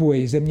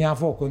depois, a minha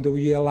avó, quando eu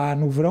ia lá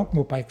no verão, que o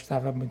meu pai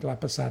gostava muito lá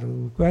passar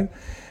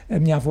a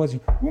minha avó dizia,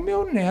 o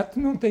meu neto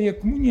não tem a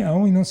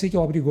comunhão, e não sei o que,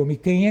 obrigou-me. E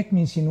quem é que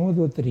me ensinou a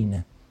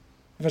doutrina?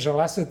 Veja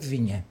lá se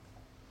adivinha.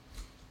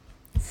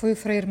 Foi o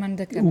Frei Hermano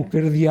da Câmara. O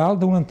cardeal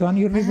Dom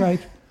António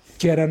Ribeiro.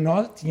 Que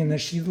tinha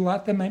nascido lá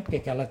também, porque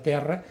aquela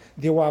terra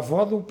deu a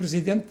avó do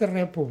Presidente da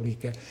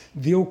República,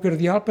 deu o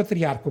Cardeal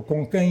Patriarca,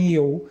 com quem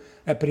eu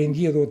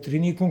aprendi a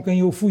doutrina e com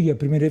quem eu fui a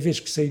primeira vez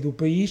que saí do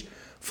país,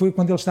 foi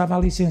quando ele estava a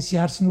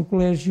licenciar-se no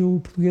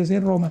Colégio Português em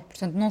Roma.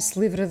 Portanto, não se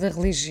livra da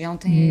religião?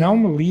 Não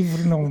me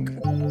livro, não...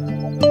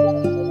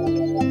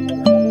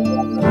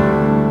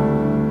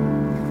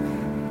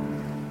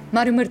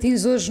 Mário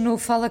Martins, hoje no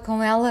Fala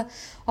Com Ela.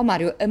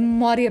 Mário, a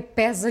memória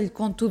pesa-lhe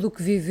com tudo o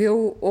que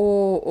viveu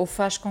ou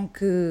faz com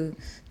que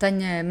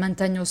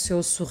mantenha o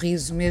seu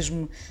sorriso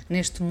mesmo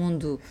neste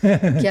mundo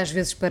que às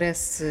vezes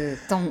parece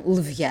tão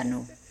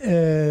leviano?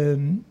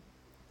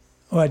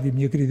 Olha,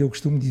 minha querida, eu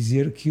costumo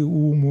dizer que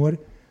o humor,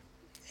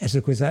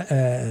 esta coisa,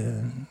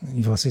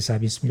 e vocês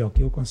sabem isso melhor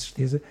que eu, com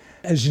certeza,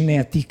 a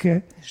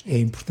genética é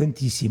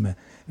importantíssima.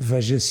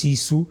 Veja-se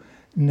isso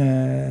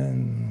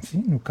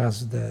no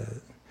caso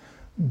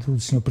do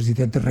Sr.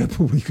 Presidente da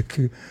República,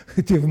 que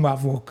teve uma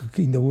avó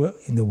que ainda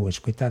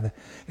hoje, coitada,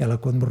 ela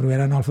quando morreu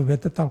era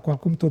analfabeta, tal qual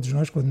como todos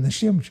nós quando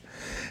nascemos,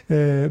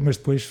 mas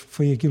depois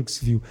foi aquilo que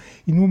se viu.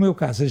 E no meu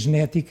caso a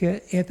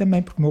genética é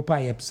também, porque o meu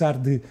pai, apesar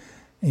de,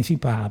 enfim,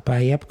 para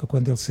a época,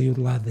 quando ele saiu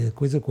de lá da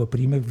coisa com a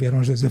prima, vieram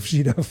os dois a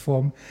fugir à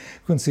fome,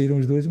 quando saíram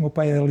os dois, o meu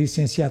pai era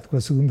licenciado com a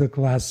 2ª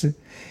classe,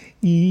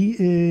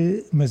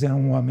 mas era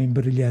um homem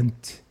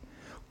brilhante,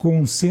 com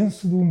um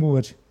senso de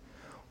humor,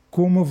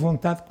 com uma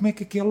vontade, como é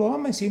que aquele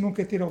homem, sem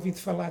nunca ter ouvido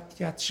falar de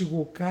teatro,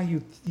 chegou cá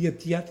e a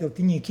teatro, ele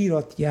tinha que ir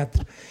ao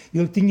teatro,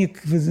 ele tinha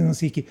que fazer não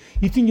sei o quê,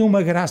 e tinha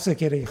uma graça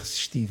que era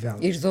irresistível.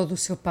 Herdou do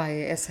seu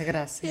pai essa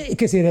graça?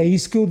 Quer dizer, é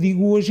isso que eu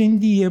digo hoje em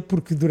dia,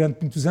 porque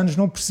durante muitos anos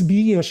não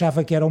percebia, eu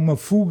achava que era uma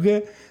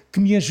fuga que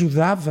me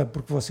ajudava,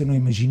 porque você não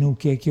imagina o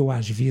que é que eu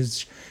às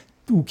vezes,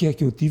 o que é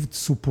que eu tive de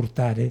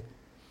suportar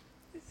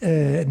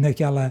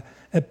naquela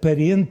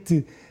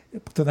aparente...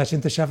 Porque toda a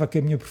gente achava que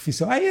a minha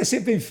profissão é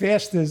sempre em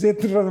festas, é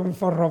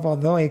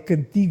forró-bodó, é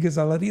cantigas,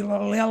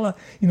 alalela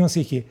e não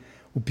sei o quê.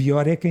 O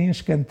pior é quem as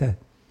canta.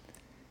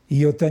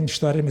 E eu tenho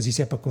história, mas isso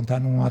é para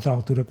contar numa outra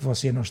altura que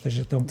você não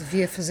esteja tão...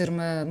 Devia fazer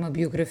uma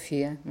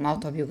biografia, uma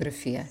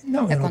autobiografia,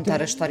 a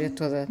contar a história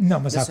toda. Não,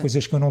 mas há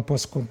coisas que eu não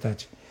posso contar.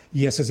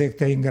 E essas é que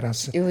têm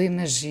graça. Eu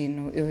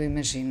imagino.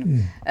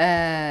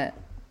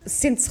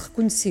 Sente-se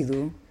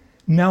reconhecido?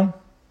 Não,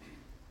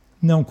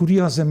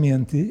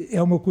 curiosamente, é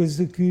uma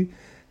coisa que...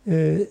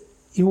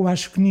 eu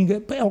acho que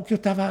ninguém... É o que eu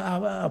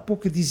estava há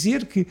pouco a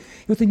dizer, que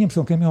eu tenho a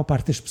impressão que a maior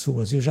parte das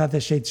pessoas, eu já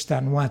deixei de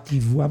estar no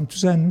ativo há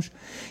muitos anos,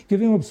 que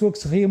havia uma pessoa que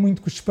se ria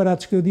muito com os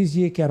disparates que eu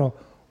dizia, que era o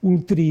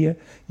Letria,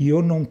 e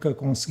eu nunca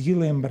consegui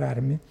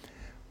lembrar-me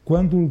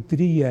quando o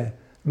Letria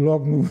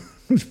logo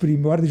nos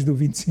primórdios do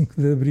 25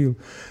 de Abril,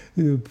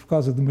 por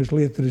causa de umas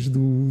letras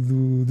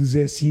do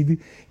Zé Cid,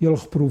 ele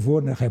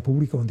reprovou na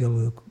República,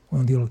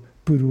 onde ele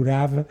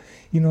perorava,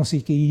 e não sei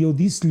o que, e eu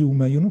disse-lhe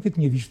eu nunca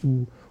tinha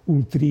visto o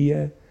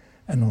letria,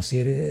 a não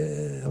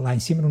ser lá em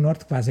cima no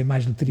norte, que fazem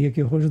mais letria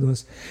que arroz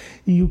doce.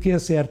 E o que é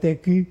certo é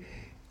que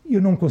eu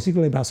não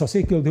consigo lembrar, só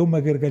sei que ele deu uma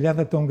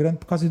gargalhada tão grande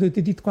por causa de eu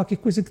ter dito qualquer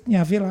coisa que tinha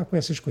a ver lá com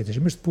essas coisas,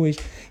 mas depois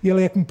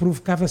ele é que me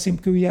provocava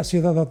sempre que eu ia à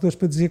Sociedade de Autores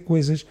para dizer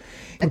coisas.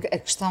 A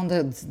questão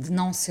de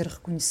não ser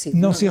reconhecido.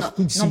 Não ser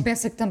reconhecido. Não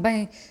pensa que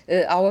também,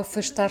 ao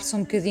afastar-se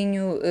um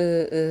bocadinho...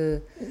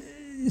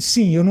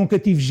 Sim, eu nunca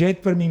tive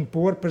jeito para me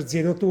impor, para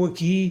dizer eu estou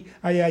aqui,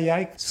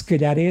 ai, se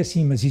calhar é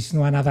assim, mas isso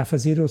não há nada a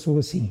fazer, eu sou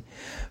assim.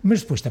 Mas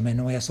depois também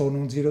não é só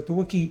não dizer eu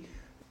estou aqui.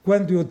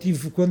 Quando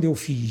eu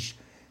fiz,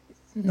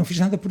 não fiz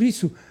nada por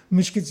isso,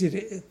 mas quer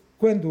dizer,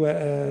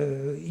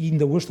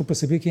 ainda hoje estou para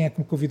saber quem é que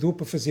me convidou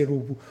para fazer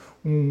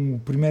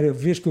primeira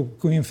vez que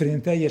eu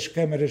enfrentei as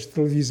câmaras de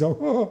televisão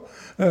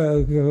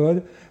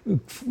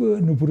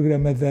no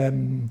programa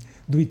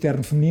do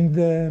Eterno Feminino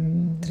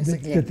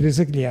da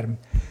Teresa Guilherme.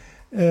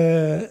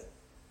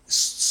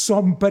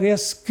 Só me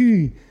parece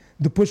que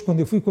depois,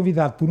 quando eu fui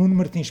convidado por Nuno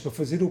Martins para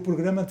fazer o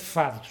programa de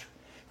fados,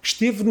 que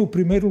esteve no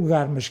primeiro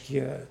lugar, mas que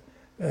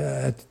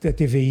a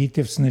TVI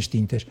teve-se nas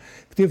tintas,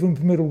 que teve no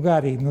primeiro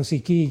lugar e não sei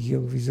o quê, que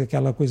eu fiz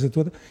aquela coisa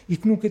toda, e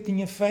que nunca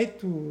tinha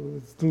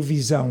feito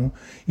televisão,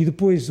 e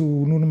depois o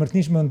Nuno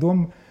Martins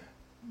mandou-me: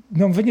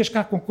 não me venhas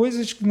cá com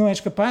coisas que não és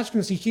capaz, que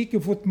não sei o quê, que eu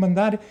vou-te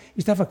mandar, e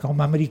estava cá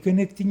uma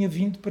americana que tinha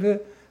vindo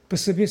para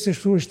saber se as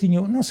pessoas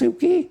tinham não sei o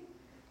quê,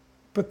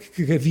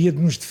 que havia de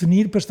nos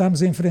definir para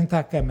estarmos a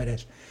enfrentar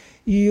câmaras.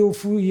 E eu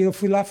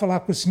fui lá falar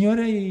com a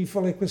senhora e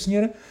falei com a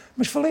senhora,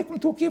 mas falei como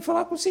estou aqui a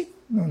falar consigo.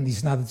 Não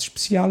disse nada de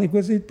especial e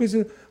coisa, e depois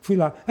eu fui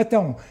lá.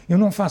 Então, eu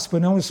não faço para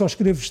não, eu só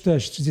escrevo os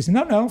textos. Dizem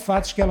assim, não,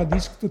 fazes que ela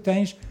disse que tu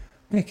tens.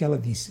 Como é que ela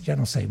disse? Já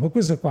não sei. Uma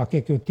coisa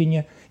qualquer que eu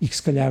tinha e que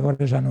se calhar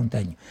agora já não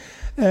tenho.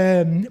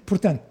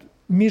 Portanto,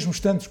 mesmo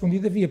estando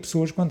escondido, havia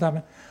pessoas que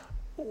contavam.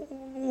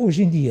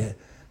 Hoje em dia,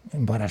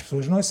 embora as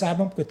pessoas não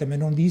saibam, porque eu também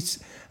não disse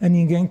a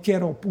ninguém que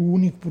era o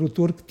único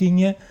produtor que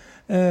tinha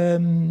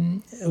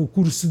o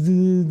curso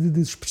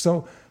de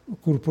expressão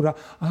corporal.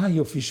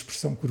 Eu fiz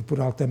expressão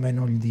corporal, também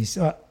não lhe disse.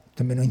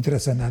 Também não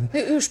interessa nada.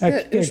 Eu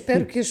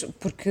espero que...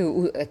 Porque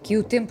aqui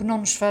o tempo não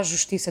nos faz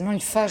justiça, não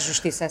lhe faz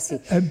justiça assim.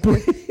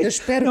 Eu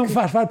espero não que...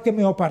 faz, porque a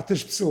maior parte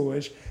das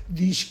pessoas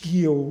diz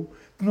que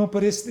não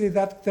pareço ter a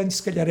idade que tenho,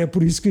 se calhar é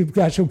por isso que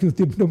acham que o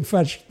tempo não me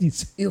faz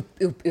justiça. Eu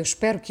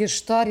espero que a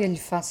história lhe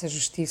faça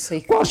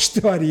justiça. Qual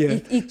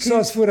história? E que...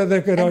 Só se for a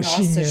da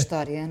carochinha.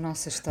 A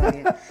nossa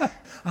história.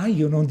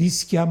 Eu não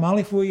disse que a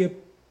Amália foi a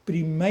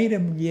primeira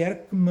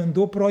mulher que me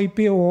mandou para o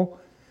IPO.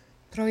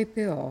 Para o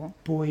IPO?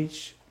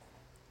 Pois,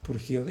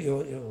 porque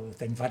eu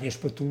tenho várias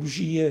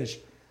patologias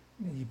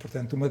e,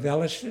 portanto, uma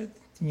delas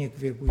tinha que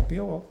ver com o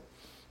IPO.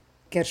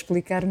 Quer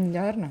explicar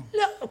melhor, não?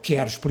 Não,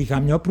 quero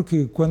explicar melhor,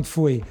 porque quando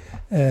foi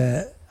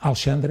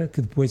Alexandra,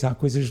 que depois há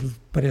coisas,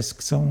 parece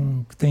que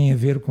têm a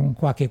ver com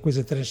qualquer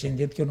coisa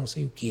transcendente que eu não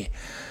sei o que é.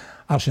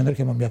 Alexandra,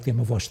 que é uma mulher que tem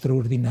uma voz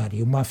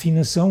extraordinária, uma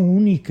afinação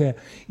única,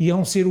 e é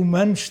um ser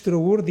humano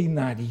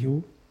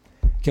extraordinário,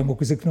 que é uma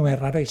coisa que não é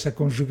rara, esta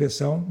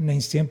conjugação nem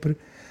sempre,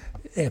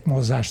 é como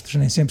os astros,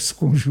 nem sempre se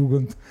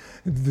conjugam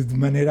de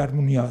maneira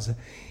harmoniosa.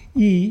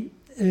 E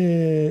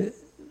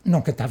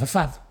não cantava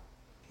fado.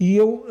 E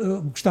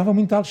eu gostava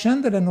muito da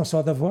Alexandra, não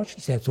só da voz,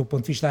 isso é do seu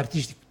ponto de vista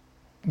artístico,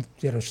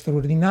 era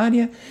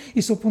extraordinária, e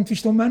do seu ponto de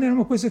vista humano era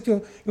uma coisa que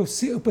eu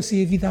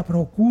passei a vida à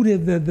procura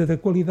da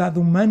qualidade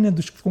humana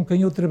dos com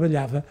quem eu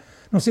trabalhava.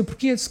 Não sei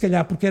porquê, se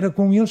calhar porque era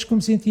com eles que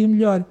me sentia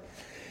melhor.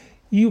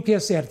 E o que é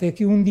certo é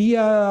que um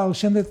dia a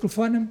Alexandra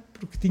telefona-me,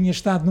 porque tinha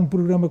estado num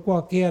programa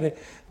qualquer,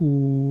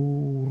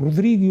 o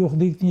Rodrigo, e o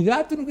Rodrigo tinha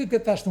dito, tu nunca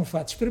cantaste um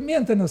fado,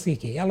 experimenta, não sei o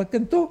quê. Ela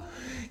cantou,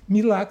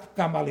 milagre, porque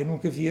a Amália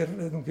nunca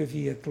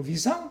via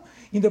televisão,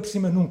 ainda por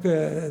cima nunca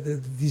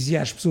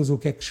dizia às pessoas o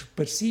que é que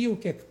parecia, o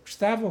que é que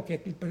gostava, o que é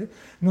que lhe parecia,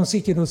 não sei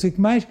o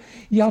que mais,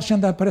 e a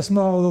Alexandra aparece-me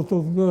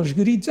aos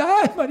gritos,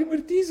 Mário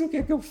Martins, o que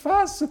é que eu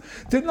faço?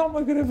 Tenho lá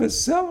uma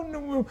gravação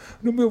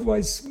no meu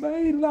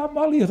voicemail, a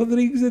Amália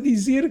Rodrigues a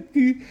dizer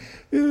que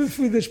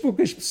fui das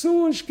poucas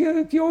pessoas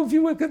que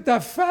ouviu a cantar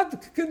fado,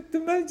 que canto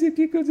também, dizer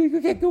que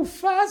o que é que eu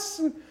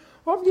faço?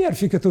 A mulher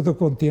fica toda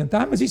contente,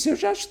 mas isso eu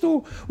já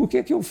estou, o que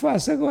é que eu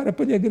faço agora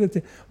para lhe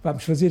agradecer?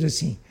 Vamos fazer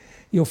assim,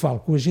 eu falo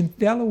com a gente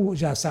dela,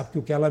 já sabe que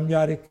o que ela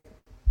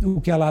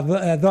o que ela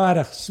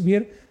adora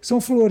receber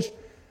são flores.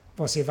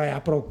 Você vai à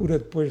procura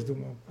depois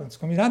quando se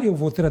combinar, eu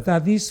vou tratar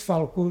disso,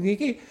 falo com o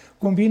que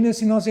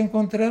combina-se e nós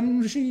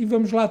encontramos e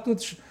vamos lá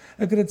todos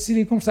agradecer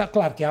e conversar.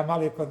 Claro que a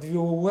Amália, quando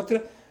viu a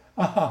outra,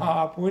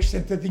 pois,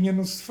 sentadinha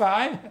no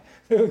sofá,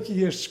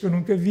 aqui estes que eu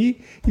nunca vi,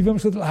 e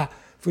vamos todos lá.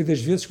 Foi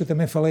das vezes que eu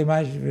também falei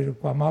mais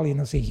com a Amália e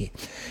não sei o quê.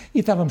 E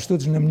estávamos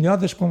todos na melhor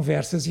das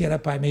conversas, e era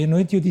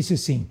meia-noite, e eu disse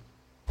assim,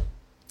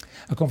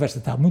 a conversa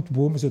está muito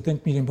boa, mas eu tenho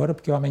que me ir embora,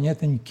 porque eu amanhã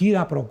tenho que ir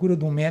à procura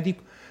de um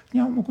médico,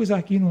 tinha alguma coisa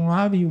aqui num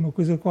lábio, uma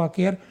coisa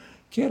qualquer,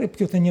 que era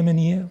porque eu tenho a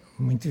mania,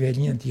 muito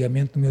velhinha,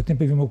 antigamente, no meu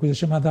tempo havia uma coisa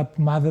chamada a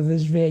pomada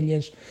das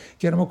velhas,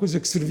 que era uma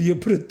coisa que servia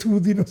para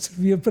tudo e não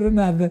servia para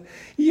nada.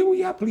 E eu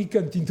ia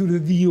aplicando tintura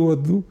de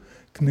iodo,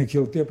 que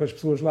naquele tempo as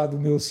pessoas lá do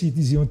meu sítio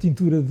diziam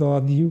tintura de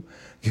ódio,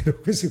 que era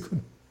uma coisa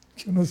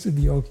que eu não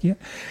sabia o que é,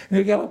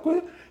 aquela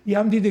coisa, e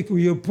à medida que eu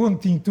ia pondo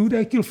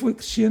tintura, aquilo foi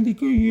crescendo e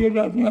que eu ia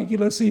olhar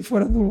aquilo a sair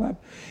fora do lábio.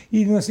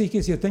 E não sei o que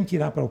dizer, eu tenho que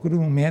ir à procura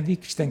de um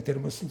médico, isto tem que ter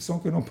uma solução,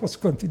 que eu não posso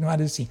continuar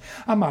assim.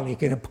 A Amália,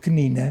 que era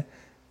pequenina,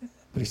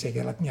 por isso é que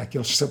ela tinha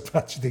aqueles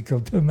sapatos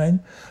daquele tamanho,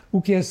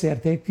 o que é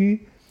certo é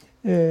que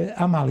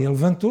a Amália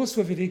levantou-se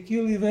para ver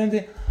aquilo e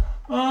vende,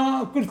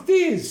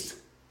 Cortiço!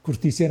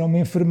 Cortiço era uma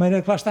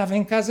enfermeira que lá estava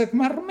em casa com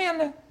uma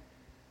romena.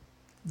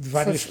 De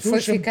várias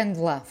pessoas. Foi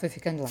ficando lá.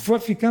 Foi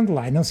ficando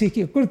lá, e não sei o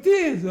quê.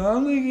 Cortiço,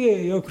 onde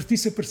é? E o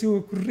Cortiço apareceu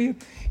a correr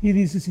e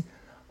disse assim,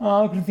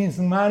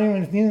 Cortiço, Mário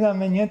Martins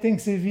amanhã tem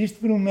que ser visto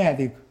por um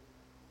médico.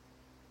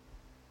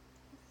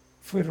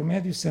 Foi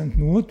remédio santo.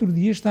 No outro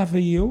dia estava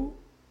eu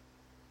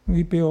no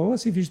IPO a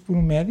ser visto por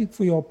um médico,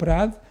 fui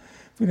operado,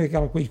 fui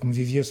naquela coisa, como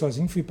vivia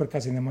sozinho, fui para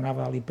casa, ainda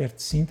morava ali perto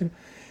de Sintra,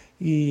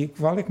 e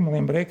que vale que me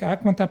lembrei que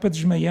quando está para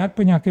desmaiar,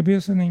 ponha a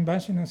cabeça nem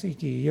embaixo e não sei o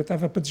quê. E eu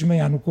estava para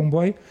desmaiar no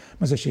comboio,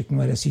 mas achei que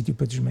não era sítio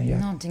para desmaiar.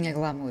 Não tinha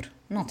glamour.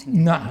 Não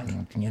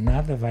tinha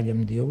nada,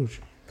 valha-me Deus.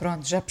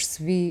 Pronto, já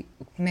percebi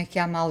como é que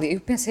é a Amália. Eu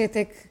pensei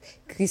até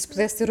que isso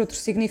pudesse ter outro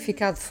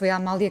significado. Foi a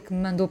Amália que me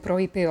mandou para o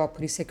IPO,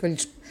 por isso é que eu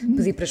lhes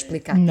pedi para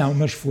explicar. Não,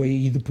 mas foi,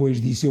 e depois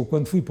disso, eu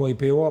quando fui para o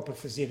IPO para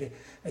fazer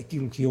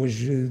aquilo que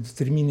hoje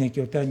determina que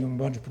eu tenho um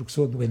bónus porque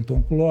sou doente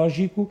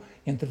oncológico,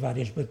 entre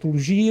várias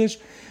patologias,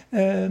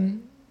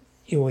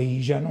 eu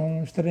aí já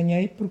não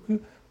estranhei porque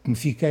me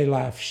fiquei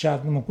lá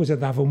fechado numa coisa,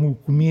 dava-me o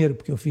comer,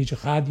 porque eu fiz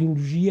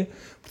radiologia,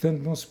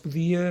 portanto não se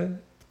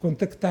podia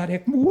contactar, é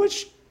como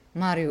hoje.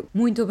 Mário,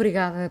 muito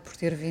obrigada por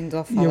ter vindo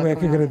ao FALA. Eu é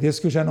que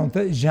agradeço, que eu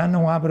já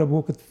não abro a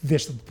boca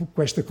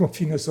com esta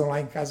confinação lá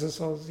em casa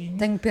sozinho.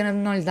 Tenho pena de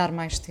não lhe dar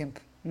mais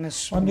tempo.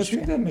 Mas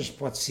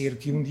pode ser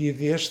que um dia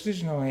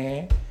destes, não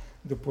é?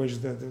 Depois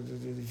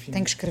enfim.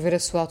 Tem que escrever a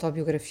sua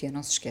autobiografia,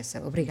 não se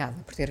esqueça. Obrigada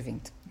por ter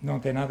vindo. Não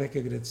tem nada que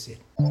agradecer.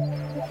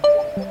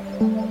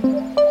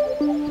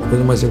 A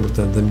coisa mais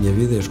importante da minha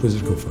vida é as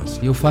coisas que eu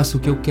faço. Eu faço o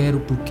que eu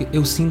quero porque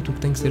eu sinto que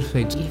tem que ser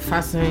feito. E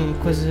fazem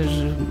coisas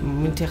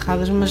muito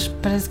erradas, mas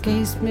parece que é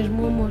isso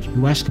mesmo o amor.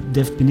 Eu acho que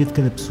deve depender de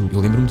cada pessoa. Eu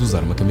lembro-me de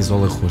usar uma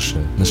camisola roxa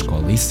na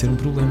escola e isso ser um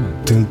problema.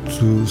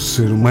 Tento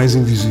ser o mais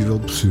invisível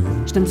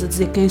possível. Estamos a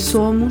dizer quem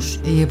somos.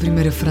 E a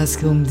primeira frase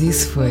que ele me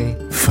disse foi: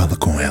 Fala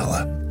com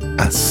ela.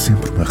 Há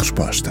sempre uma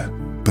resposta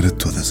para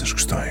todas as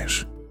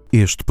questões.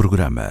 Este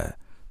programa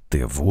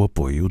teve o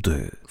apoio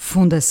de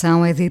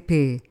Fundação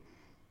EDP.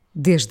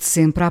 Desde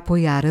sempre a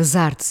apoiar as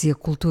artes e a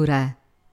cultura.